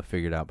stream stuff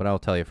figured out, but I'll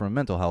tell you from a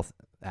mental health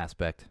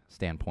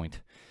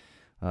standpoint,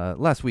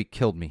 last week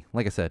killed me.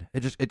 Like I said,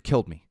 it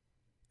killed me.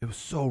 It was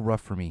so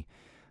rough for me.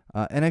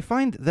 And I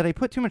find that I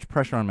put too much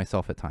pressure on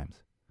myself at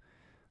times.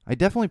 I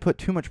definitely put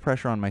too much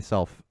pressure on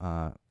myself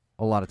a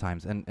lot of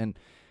times, and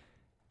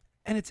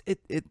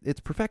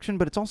it's perfection,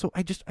 but it's also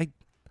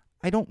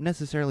I don't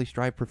necessarily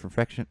strive for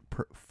perfection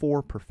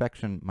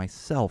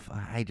myself.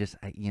 I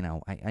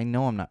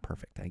know I'm not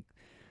perfect.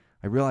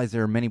 I realize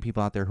there are many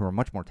people out there who are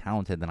much more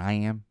talented than I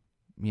am.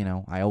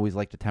 I always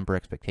like to temper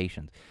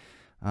expectations,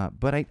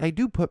 but I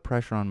do put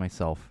pressure on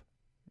myself,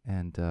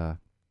 and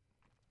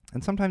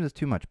sometimes it's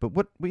too much. But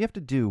what we have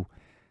to do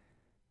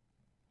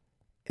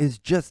is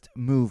just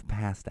move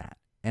past that.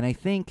 And I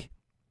think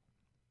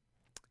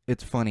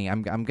it's funny.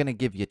 I'm gonna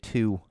give you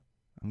two.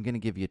 I'm gonna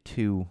give you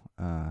two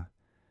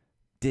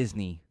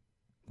Disney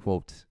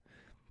quotes.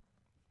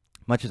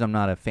 Much as I'm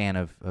not a fan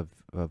of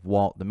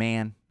Walt the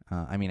man,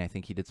 I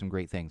think he did some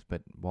great things.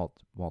 But Walt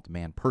the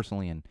man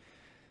personally, and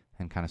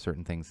kind of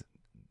certain things,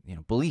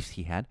 beliefs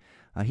he had.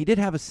 He did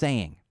have a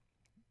saying: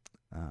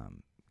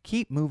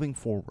 "Keep moving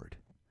forward."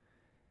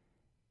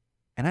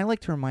 And I like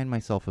to remind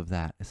myself of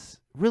that,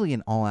 really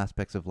in all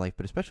aspects of life,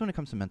 but especially when it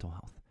comes to mental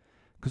health.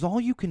 Because all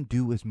you can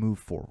do is move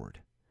forward.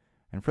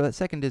 And for that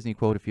second Disney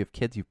quote, if you have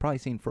kids, you've probably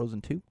seen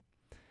Frozen 2.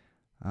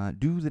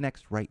 Do the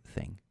next right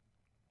thing.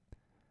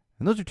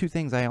 And those are two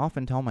things I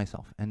often tell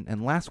myself.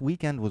 And last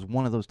weekend was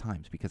one of those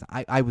times because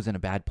I was in a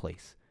bad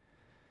place.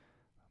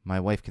 My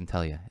wife can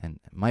tell you. And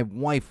my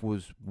wife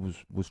was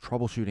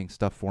troubleshooting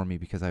stuff for me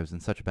because I was in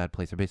such a bad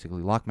place. I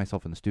basically locked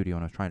myself in the studio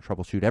and I was trying to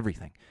troubleshoot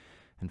everything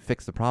and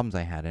fix the problems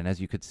I had. And as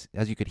you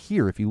could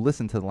hear, if you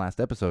listened to the last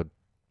episode,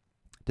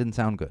 it didn't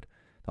sound good.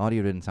 The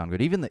audio didn't sound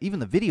good. Even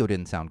the video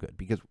didn't sound good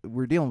because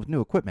we're dealing with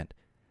new equipment.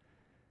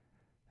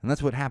 And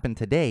that's what happened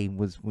today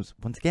was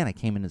once again, I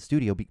came in the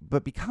studio,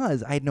 but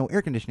because I had no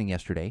air conditioning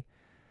yesterday,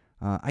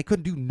 I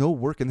couldn't do no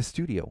work in the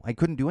studio. I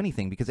couldn't do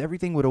anything because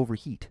everything would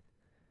overheat,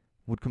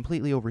 would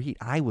completely overheat.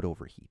 I would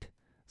overheat.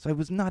 So I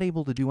was not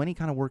able to do any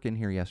kind of work in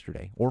here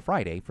yesterday, or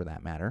Friday for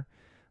that matter,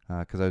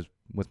 because I was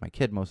with my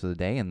kid most of the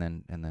day, and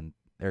then the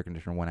air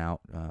conditioner went out,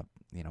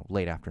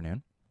 late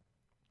afternoon.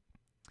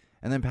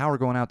 And then power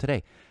going out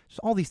today.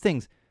 So all these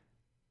things,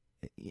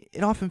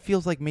 it often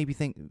feels like maybe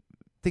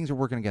things are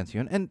working against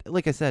you. And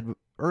like I said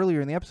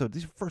earlier in the episode,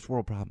 these are first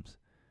world problems.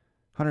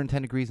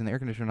 110 degrees and the air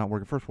conditioner not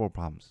working, first world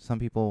problems. Some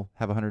people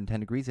have 110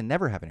 degrees and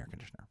never have an air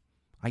conditioner.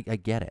 I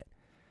get it.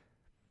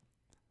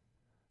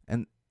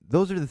 And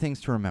those are the things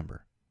to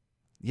remember.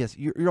 Yes,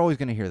 you're always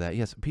going to hear that.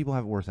 Yes, people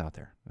have it worse out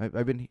there.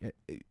 I've been,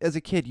 as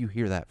a kid, you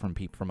hear that from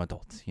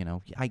adults.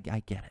 I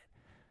get it.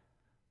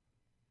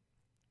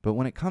 But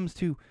when it comes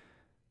to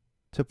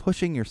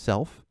pushing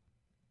yourself,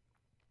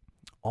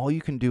 all you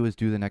can do is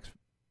do the next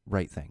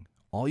right thing.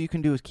 All you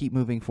can do is keep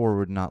moving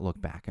forward and not look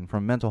back. And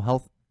from a mental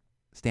health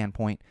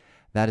standpoint,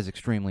 that is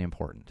extremely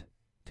important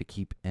to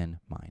keep in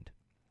mind.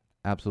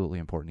 Absolutely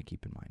important to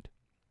keep in mind.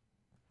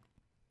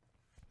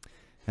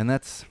 And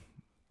that's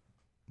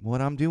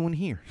what I'm doing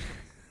here.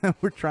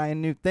 We're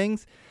trying new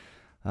things.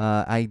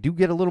 I do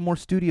get a little more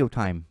studio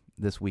time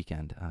this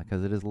weekend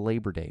because it is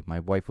Labor Day. My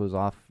wife was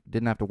off,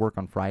 didn't have to work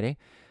on Friday,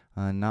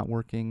 not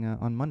working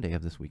on Monday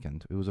of this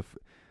weekend. It was a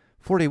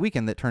 4-day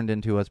weekend that turned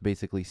into us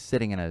basically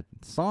sitting in a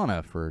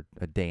sauna for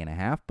a day and a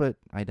half, but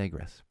I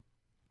digress.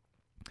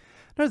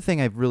 Another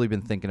thing I've really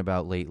been thinking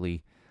about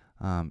lately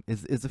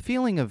is the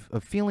feeling of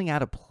feeling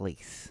out of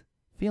place.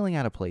 Feeling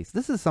out of place.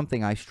 This is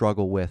something I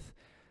struggle with,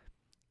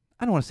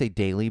 I don't want to say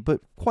daily,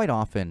 but quite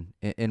often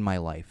in my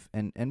life.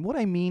 And what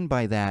I mean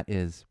by that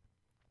is,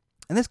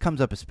 and this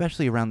comes up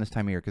especially around this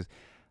time of year because,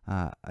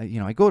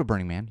 I go to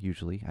Burning Man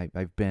usually.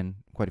 I've been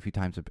quite a few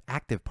times an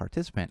active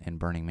participant in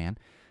Burning Man.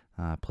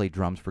 Played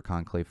drums for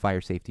Conclave,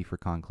 fire safety for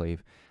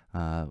Conclave,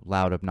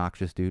 loud,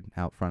 obnoxious dude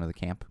out front of the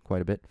camp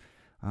quite a bit.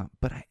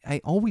 But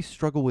I always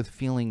struggle with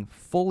feeling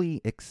fully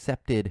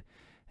accepted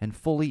and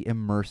fully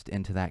immersed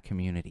into that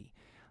community.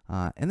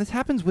 And this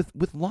happens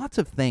with lots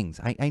of things.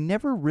 I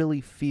never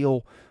really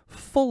feel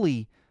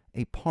fully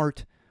a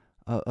part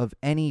of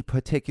any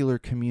particular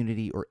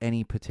community or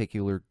any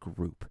particular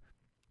group.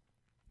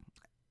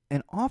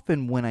 And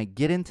often when I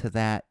get into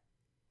that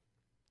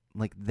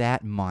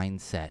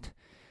mindset,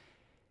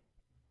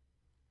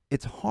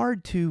 it's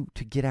hard to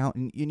get out,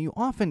 and you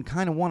often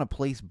kind of want to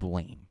place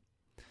blame.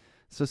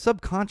 So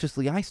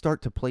subconsciously, I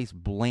start to place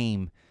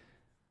blame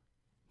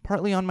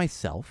partly on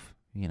myself,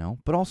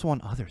 but also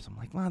on others. I'm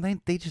like, well,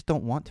 they just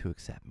don't want to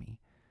accept me.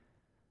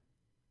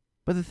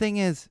 But the thing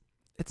is,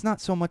 it's not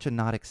so much a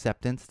not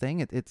acceptance thing.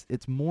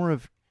 It's more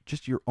of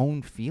just your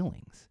own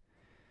feelings.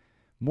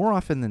 More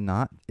often than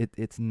not,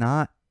 it's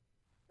not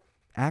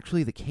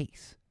actually the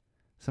case.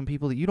 Some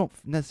people that you don't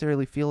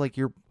necessarily feel like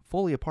you're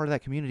fully a part of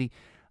that community,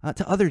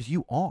 to others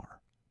you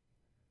are.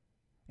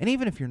 And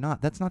even if you're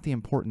not, that's not the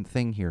important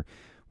thing here.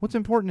 What's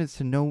important is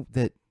to know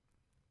that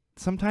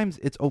sometimes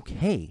it's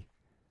okay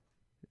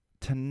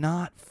to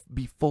not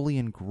be fully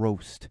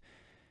engrossed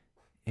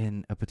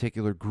in a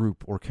particular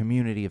group or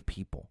community of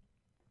people.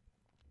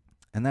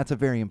 And that's a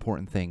very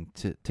important thing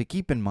to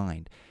keep in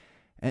mind.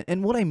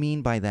 And what I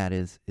mean by that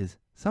is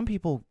some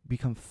people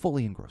become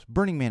fully engrossed.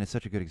 Burning Man is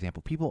such a good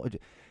example. People,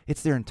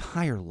 it's their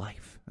entire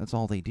life. That's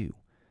all they do.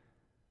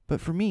 But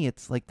for me,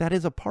 it's like that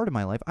is a part of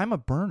my life. I'm a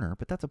burner,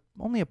 but that's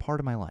only a part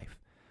of my life.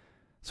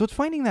 So it's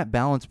finding that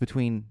balance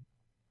between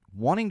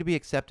wanting to be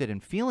accepted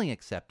and feeling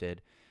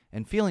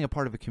a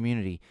part of a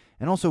community,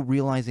 and also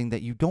realizing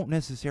that you don't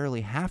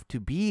necessarily have to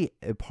be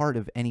a part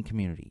of any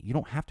community. You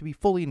don't have to be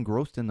fully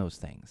engrossed in those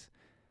things.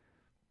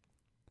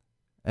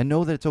 And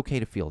know that it's okay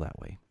to feel that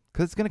way,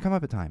 because it's going to come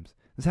up at times.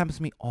 This happens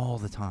to me all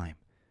the time.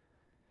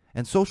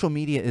 And social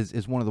media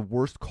is one of the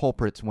worst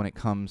culprits when it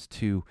comes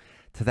to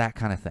that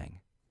kind of thing.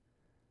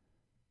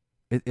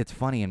 It's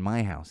funny in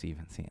my house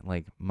even seeing,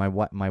 like, my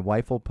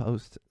wife will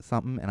post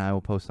something and I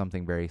will post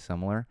something very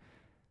similar,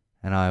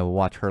 and I will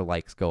watch her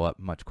likes go up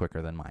much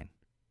quicker than mine.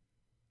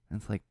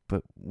 And it's like,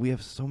 but we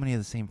have so many of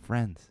the same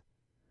friends.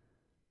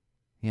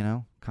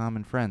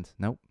 Common friends.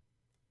 Nope.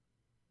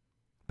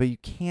 But you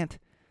can't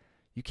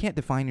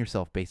define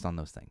yourself based on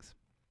those things.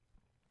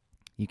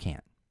 You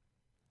can't.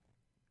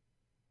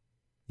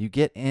 You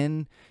get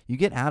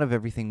out of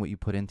everything what you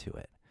put into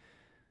it.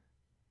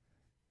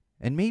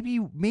 And maybe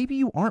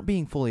you aren't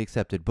being fully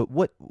accepted, but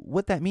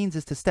what that means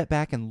is to step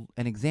back and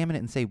examine it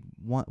and say,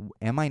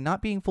 am I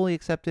not being fully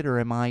accepted,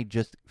 or am I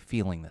just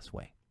feeling this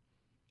way?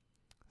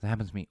 That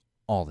happens to me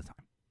all the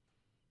time.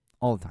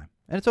 All the time.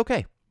 And it's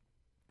okay.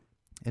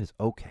 It is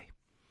okay.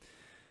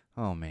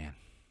 Oh, man.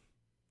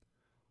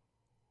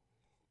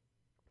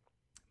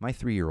 My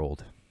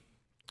 3-year-old,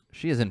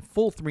 she is in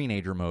full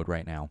three-nager mode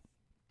right now.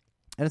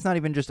 And it's not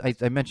even just,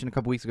 I mentioned a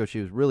couple weeks ago, she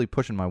was really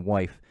pushing my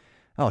wife.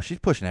 Oh, she's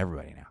pushing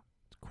everybody now.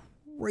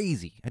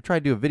 Crazy. I tried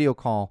to do a video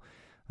call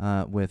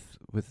with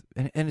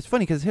and it's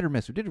funny because it's hit or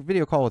miss. We did a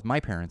video call with my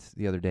parents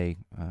the other day,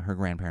 her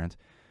grandparents.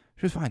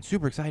 She was fine,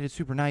 super excited,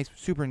 super nice,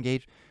 super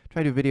engaged.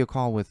 Tried to do a video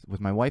call with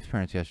my wife's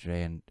parents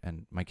yesterday,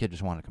 and my kid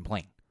just wanted to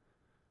complain.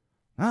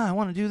 I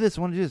want to do this,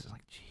 I want to do this. It's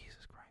like,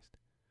 Jesus Christ.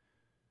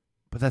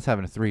 But that's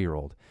having a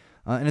 3-year-old.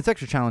 And it's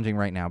extra challenging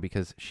right now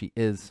because she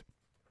is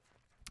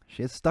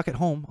stuck at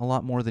home a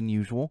lot more than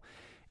usual,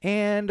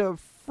 and a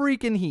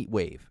freaking heat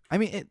wave. I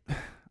mean,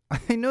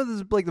 I know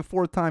this is like the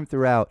 4th time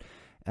throughout,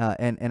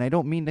 and I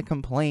don't mean to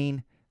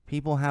complain.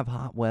 People have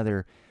hot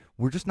weather.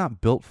 We're just not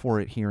built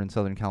for it here in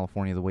Southern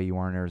California the way you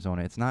are in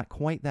Arizona. It's not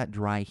quite that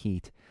dry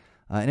heat.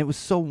 And it was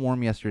so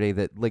warm yesterday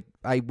that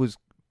I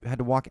had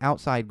to walk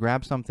outside,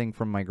 grab something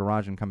from my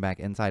garage, and come back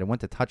inside. I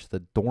went to touch the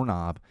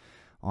doorknob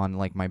on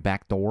my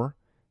back door,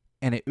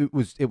 and it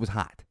was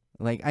hot.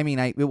 I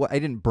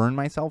didn't burn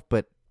myself,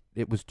 but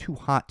it was too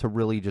hot to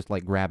really just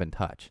grab and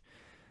touch.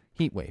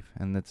 Heat wave,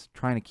 and that's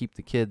trying to keep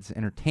the kids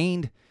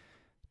entertained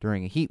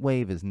during a heat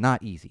wave is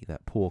not easy.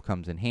 That pool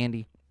comes in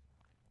handy.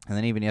 And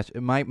then even yesterday,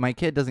 my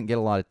kid doesn't get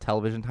a lot of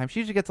television time. She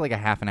usually gets like a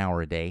half an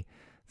hour a day.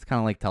 It's kind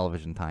of like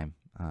television time.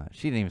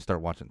 She didn't even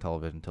start watching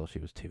television until she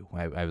was 2.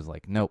 I was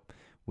like, nope,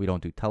 we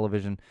don't do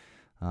television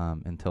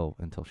until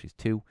she's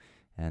 2.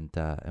 And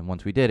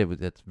once we did,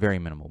 it's very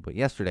minimal. But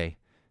yesterday,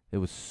 It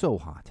was so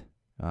hot.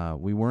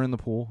 We were in the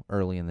pool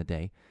early in the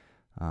day,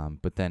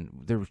 but then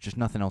there was just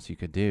nothing else you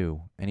could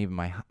do. And even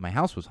my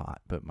house was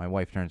hot. But my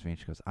wife turns to me and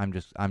she goes,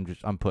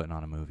 I'm putting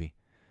on a movie.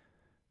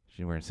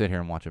 We're gonna sit here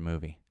and watch a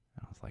movie.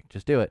 And I was like,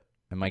 just do it.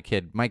 And my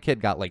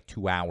kid got like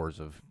 2 hours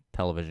of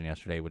television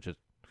yesterday, which is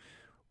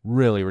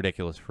really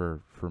ridiculous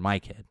for my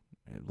kid.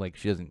 Like,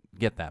 she doesn't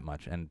get that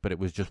much. But it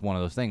was just one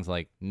of those things.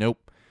 Like,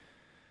 nope.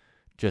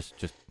 Just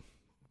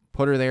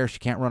put her there. She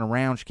can't run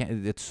around. She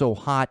can't. It's so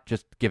hot.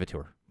 Just give it to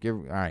her.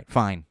 All right,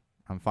 fine.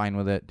 I'm fine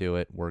with it. Do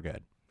it. We're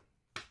good.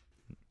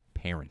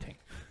 Parenting.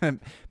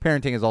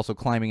 Parenting is also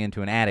climbing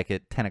into an attic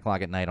at 10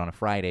 o'clock at night on a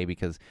Friday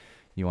because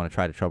you want to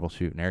try to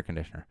troubleshoot an air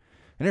conditioner.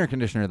 An air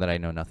conditioner that I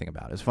know nothing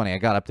about. It's funny. I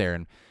got up there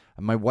and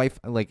my wife,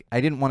 like,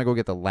 I didn't want to go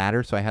get the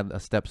ladder, so I had a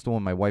step stool,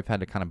 and my wife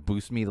had to kind of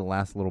boost me the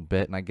last little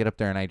bit. And I get up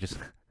there and I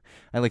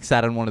like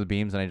sat on one of the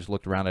beams and I just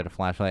looked around at a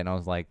flashlight and I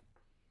was like,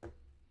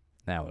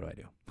 now what do I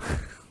do?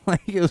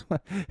 Like, it was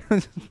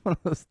just one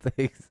of those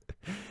things.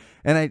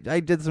 And I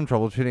did some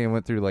troubleshooting and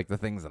went through like the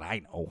things that I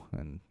know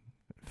and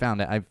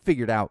I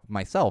figured out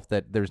myself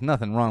that there's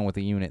nothing wrong with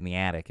the unit in the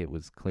attic. It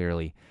was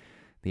clearly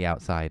the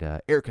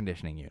outside air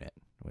conditioning unit,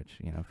 which,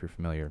 you know, if you're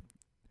familiar,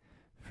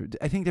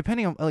 I think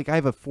depending on, like, I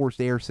have a forced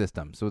air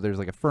system, so there's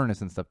like a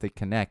furnace and stuff they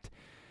connect,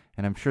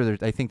 and I'm sure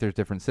I think there's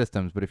different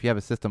systems, but if you have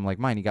a system like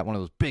mine, you got one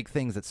of those big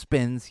things that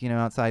spins, you know,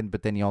 outside,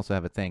 but then you also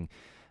have a thing,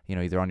 you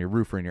know, either on your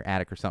roof or in your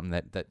attic or something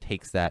that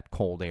takes that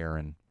cold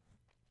air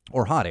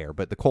or hot air,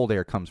 but the cold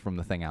air comes from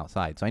the thing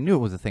outside. So I knew it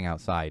was a thing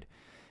outside,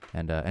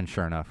 and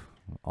sure enough,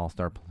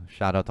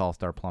 shout out to All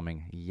Star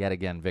Plumbing yet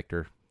again,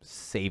 Victor,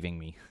 saving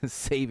me,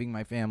 saving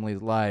my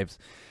family's lives.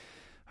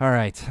 All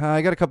right,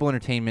 I got a couple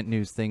entertainment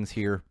news things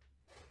here.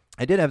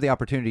 I did have the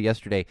opportunity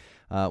yesterday.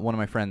 One of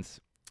my friends,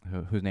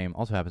 whose name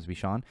also happens to be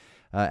Sean,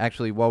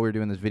 actually, while we were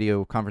doing this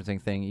video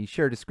conferencing thing, he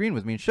shared his screen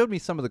with me and showed me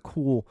some of the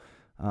cool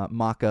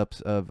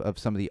mock-ups of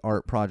some of the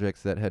art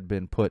projects that had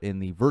been put in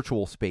the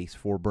virtual space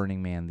for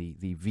Burning Man,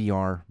 the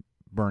VR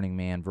Burning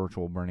Man,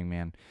 virtual Burning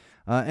Man,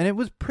 and it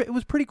was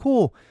pretty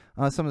cool.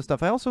 Some of the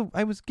stuff.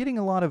 I was getting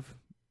a lot of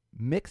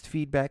mixed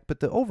feedback,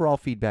 but the overall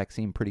feedback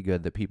seemed pretty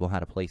good. That people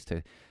had a place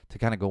to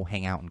kind of go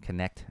hang out and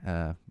connect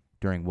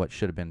during what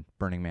should have been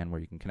Burning Man,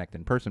 where you can connect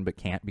in person but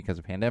can't because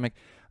of pandemic.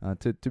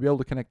 To be able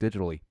to connect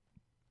digitally.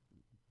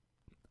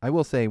 I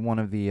will say one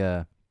of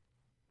the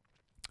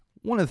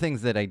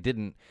things that I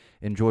didn't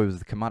enjoy was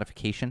the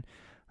commodification.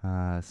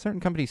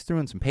 Certain companies threw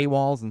in some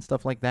paywalls and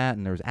stuff like that,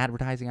 and there was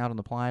advertising out on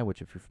the fly,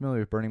 which, if you're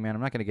familiar with Burning Man,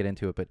 I'm not going to get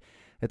into it, but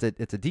it's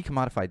a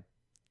decommodified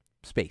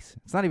space.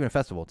 It's not even a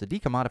festival. It's a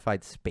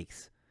decommodified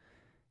space.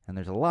 And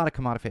there's a lot of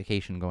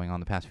commodification going on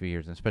the past few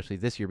years, and especially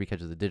this year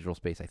because of the digital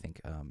space. I think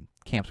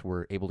camps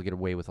were able to get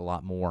away with a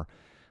lot more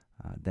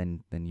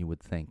than you would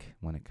think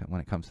when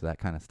it comes to that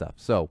kind of stuff.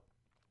 So,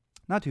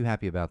 not too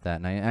happy about that,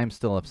 and I'm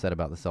still upset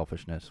about the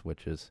selfishness,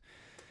 which is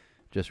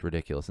just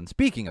ridiculous. And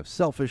speaking of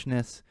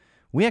selfishness,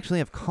 we actually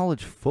have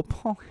college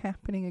football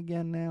happening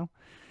again now.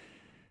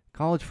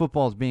 College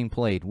football is being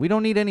played. We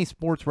don't need any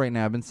sports right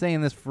now. I've been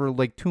saying this for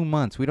like 2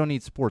 months. We don't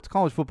need sports.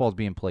 College football is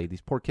being played. These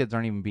poor kids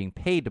aren't even being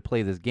paid to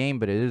play this game,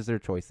 but it is their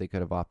choice. They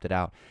could have opted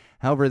out.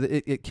 However,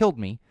 it killed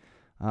me.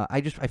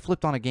 I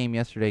flipped on a game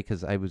yesterday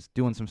because I was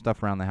doing some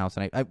stuff around the house,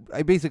 and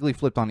I basically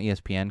flipped on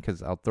ESPN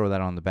because I'll throw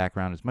that on the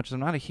background. As much as I'm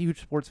not a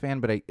huge sports fan,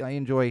 but I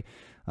enjoy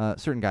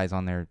certain guys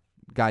on there,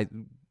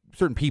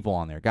 certain people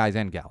on there, guys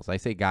and gals. I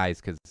say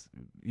guys because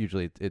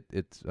usually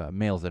it's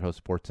males that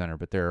host SportsCenter,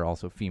 but there are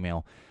also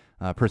female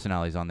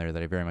personalities on there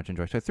that I very much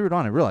enjoy. So I threw it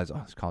on and realized,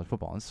 it's college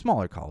football. And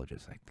smaller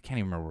colleges. I can't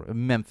even remember.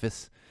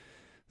 Memphis,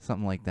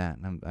 something like that.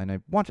 And I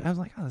watched. I was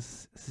like,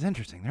 this is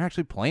interesting. They're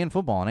actually playing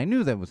football. And I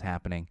knew that was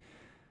happening.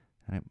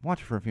 And I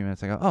watched it for a few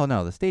minutes. I go, oh,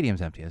 no, the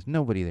stadium's empty. There's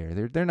nobody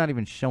there. They're not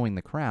even showing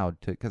the crowd.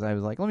 Because I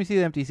was like, let me see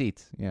the empty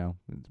seats. You know,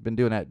 it's been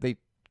doing that. They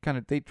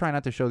try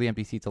not to show the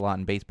empty seats a lot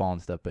in baseball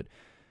and stuff. But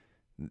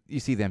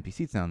you see the empty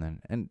seats now and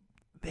then. And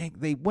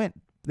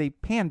they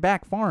panned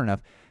back far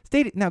enough.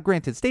 Now,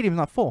 granted, stadium's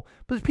not full,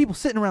 but there's people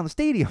sitting around the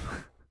stadium.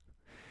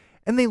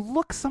 And they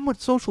look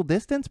somewhat social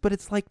distance, but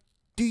it's like,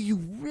 do you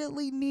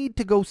really need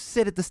to go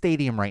sit at the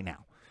stadium right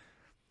now?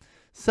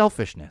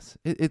 Selfishness.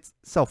 It's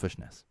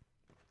selfishness.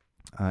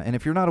 And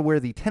if you're not aware,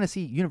 the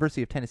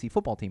University of Tennessee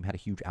football team had a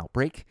huge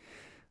outbreak.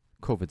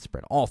 COVID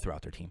spread all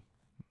throughout their team.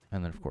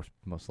 And then, of course,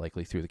 most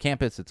likely through the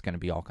campus, it's going to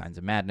be all kinds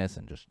of madness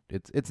and just,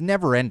 it's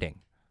never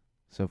ending.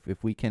 So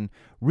if we can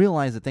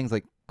realize that things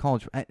like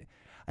college,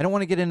 I don't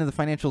want to get into the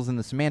financials and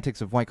the semantics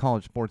of why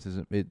college sports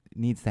it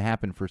needs to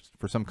happen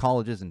for some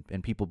colleges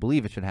and people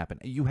believe it should happen.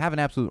 You have an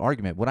absolute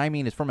argument. What I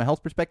mean is, from a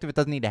health perspective, it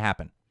doesn't need to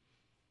happen.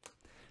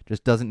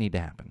 Just doesn't need to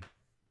happen.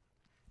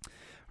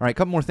 All right, a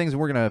couple more things, and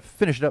we're going to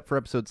finish it up for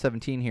episode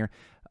 17 here.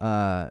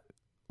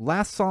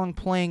 Last Song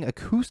Playing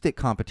acoustic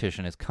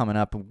competition is coming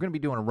up. We're going to be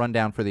doing a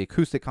rundown for the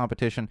acoustic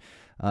competition.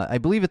 I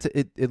believe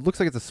it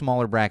looks like it's a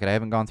smaller bracket. I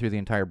haven't gone through the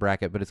entire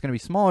bracket, but it's going to be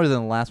smaller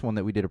than the last one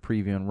that we did a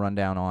preview and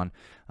rundown on.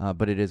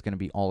 But it is going to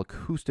be all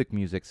acoustic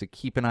music, so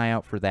keep an eye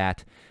out for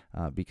that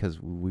because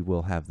we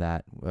will have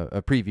that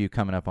a preview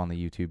coming up on the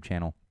YouTube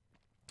channel.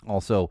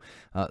 Also,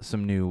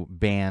 some new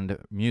band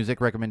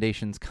music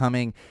recommendations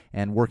coming,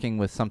 and working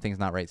with Something's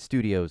Not Right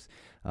Studios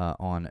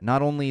on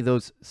not only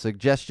those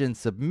suggestion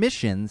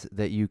submissions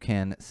that you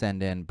can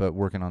send in, but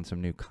working on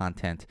some new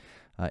content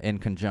in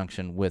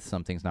conjunction with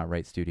Something's Not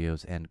Right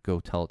Studios and Go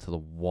Tell It to the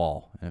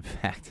Wall. In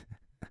fact,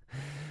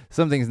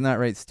 Something's Not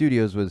Right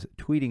Studios was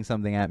tweeting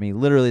something at me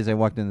literally as I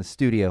walked in the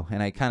studio,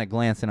 and I kind of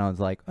glanced and I was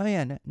like, oh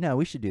yeah, no,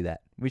 we should do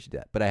that.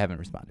 But I haven't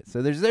responded.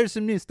 So there's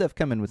some new stuff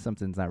coming with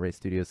Something's Not Right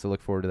Studios, so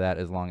look forward to that,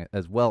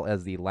 as well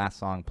as the Last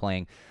Song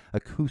Playing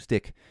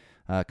acoustic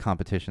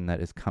competition that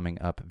is coming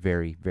up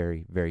very,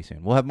 very, very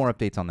soon. We'll have more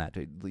updates on that.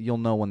 You'll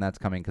know when that's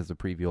coming because the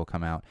preview will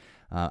come out.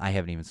 I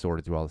haven't even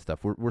sorted through all the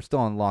stuff. We're still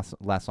on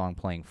Last Song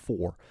Playing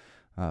 4,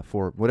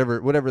 for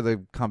whatever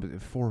the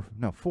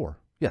 4.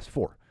 Yes,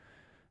 4.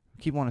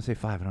 Keep wanting to say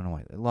 5. I don't know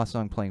why. Last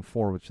Song Playing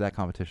 4, which that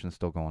competition is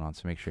still going on,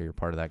 so make sure you're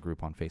part of that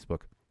group on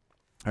Facebook.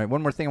 All right,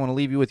 one more thing I want to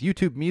leave you with: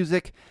 YouTube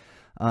Music.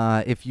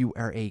 If you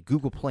are a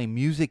Google Play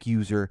Music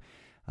user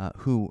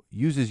who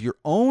uses your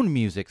own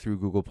music through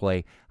Google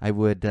Play, I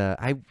would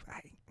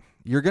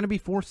you're going to be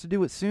forced to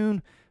do it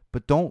soon,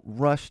 but don't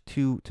rush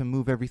to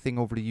move everything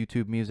over to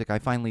YouTube Music. I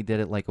finally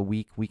did it like a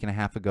week and a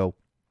half ago.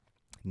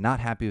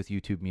 Not happy with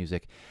YouTube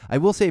Music. I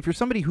will say, if you're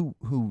somebody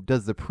who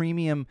does the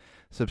premium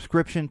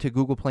subscription to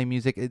Google Play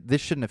Music,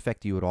 this shouldn't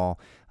affect you at all.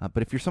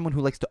 But if you're someone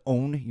who likes to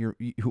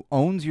who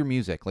owns your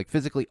music, like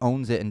physically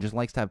owns it, and just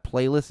likes to have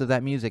playlists of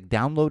that music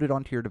downloaded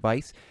onto your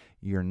device,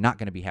 you're not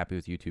going to be happy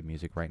with YouTube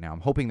Music right now.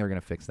 I'm hoping they're going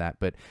to fix that.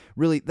 But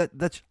really,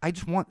 I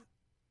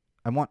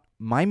want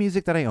my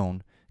music that I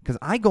own, because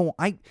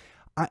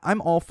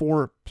I'm all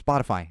for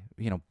Spotify,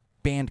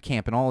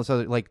 Bandcamp and all this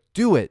other,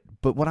 do it.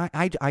 But when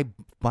I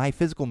buy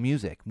physical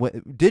music,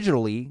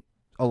 digitally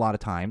a lot of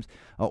times,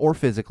 or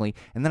physically,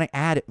 and then I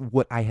add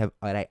what I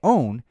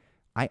own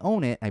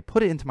it, I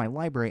put it into my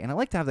library, and I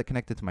like to have that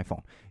connected to my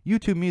phone.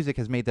 YouTube Music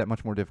has made that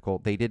much more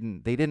difficult. They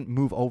didn't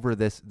move over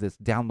this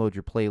download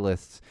your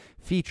playlists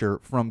feature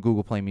from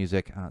Google Play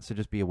Music, so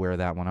just be aware of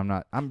that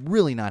one. I'm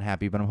really not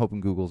happy, but I'm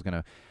hoping Google's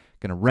gonna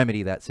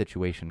remedy that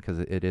situation, because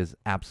it is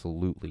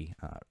absolutely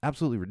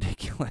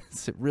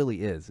ridiculous. It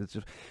really is. It's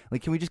just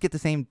like, can we just get the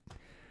same?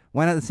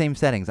 Why not the same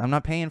settings? I'm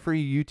not paying for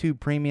YouTube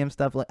Premium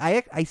stuff. Like,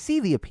 I see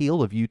the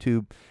appeal of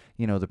YouTube,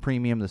 the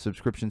premium, the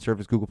subscription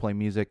service, Google Play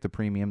Music, the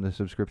premium, the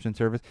subscription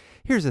service.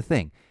 Here's the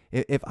thing: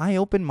 if I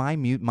open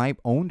my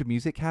owned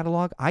music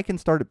catalog, I can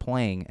start it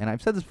playing. And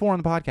I've said this before on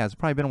the podcast. It's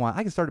probably been a while.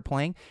 I can start it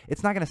playing.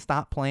 It's not going to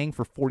stop playing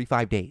for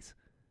 45 days.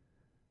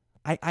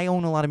 I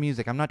own a lot of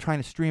music. I'm not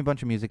trying to stream a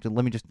bunch of music.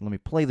 Let me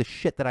play the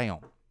shit that I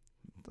own.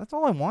 That's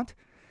all I want.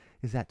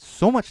 Is that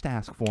so much to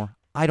ask for?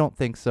 I don't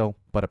think so,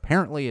 but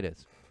apparently it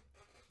is.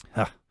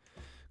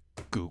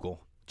 Google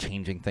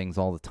changing things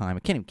all the time. I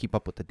can't even keep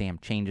up with the damn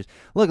changes.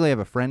 Luckily, I have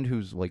a friend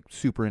who's like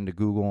super into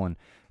Google,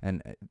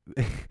 and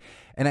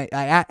I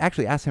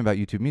actually asked him about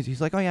YouTube Music.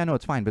 He's like, oh yeah, no,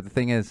 it's fine. But the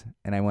thing is,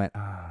 and I went,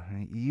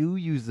 you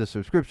use the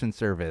subscription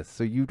service,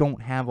 so you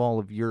don't have all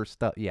of your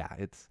stuff. Yeah,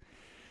 it's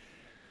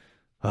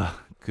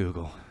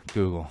Google.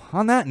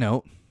 On that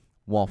note,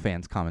 Wall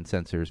fans, Common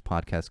Sensors,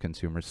 podcast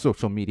consumers,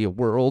 social media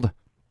world,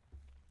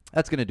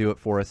 that's going to do it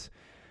for us.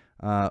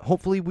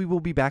 Hopefully we will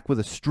be back with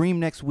a stream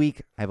next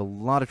week. I have a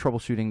lot of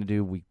troubleshooting to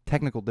do.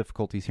 Technical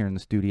difficulties here in the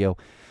studio.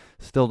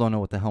 Still don't know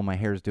what the hell my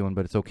hair is doing,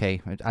 but it's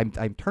okay.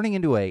 I'm turning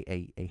into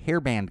a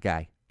hairband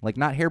guy. Like,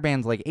 not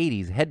hairbands like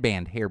 80s,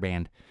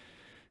 hairband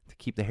to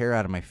keep the hair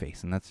out of my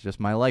face. And that's just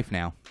my life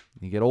now.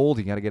 You get old,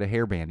 you got to get a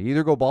hairband. You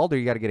either go bald or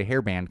you got to get a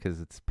hairband,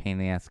 because it's a pain in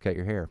the ass to cut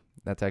your hair.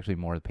 That's actually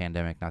more the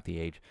pandemic, not the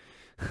age.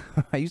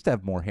 I used to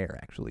have more hair,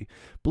 actually.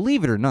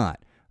 Believe it or not,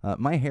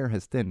 my hair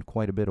has thinned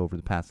quite a bit over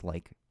the past,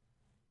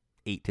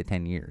 8 to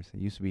 10 years. It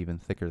used to be even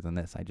thicker than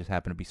this. I just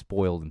happen to be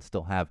spoiled and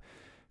still have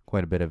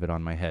quite a bit of it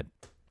on my head.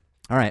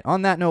 All right,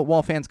 on that note,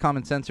 Wall fans,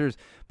 Common Sensors,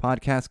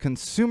 podcast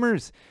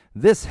consumers,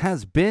 this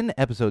has been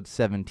episode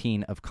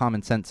 17 of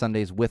Common Sense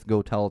Sundays with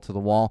Go Tell It to the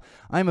Wall.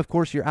 I'm, of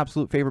course, your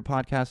absolute favorite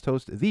podcast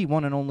host, the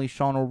one and only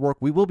Sean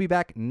O'Rourke. We will be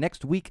back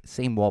next week,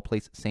 same wall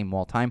place, same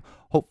wall time,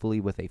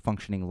 hopefully with a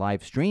functioning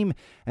live stream.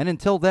 And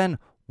until then,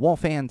 Wall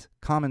fans,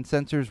 Common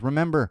Sensors,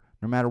 remember,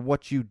 no matter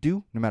what you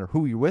do, no matter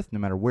who you're with, no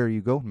matter where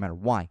you go, no matter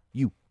why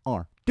you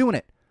are doing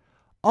it,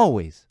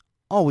 always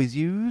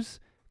use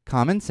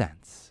common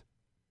sense.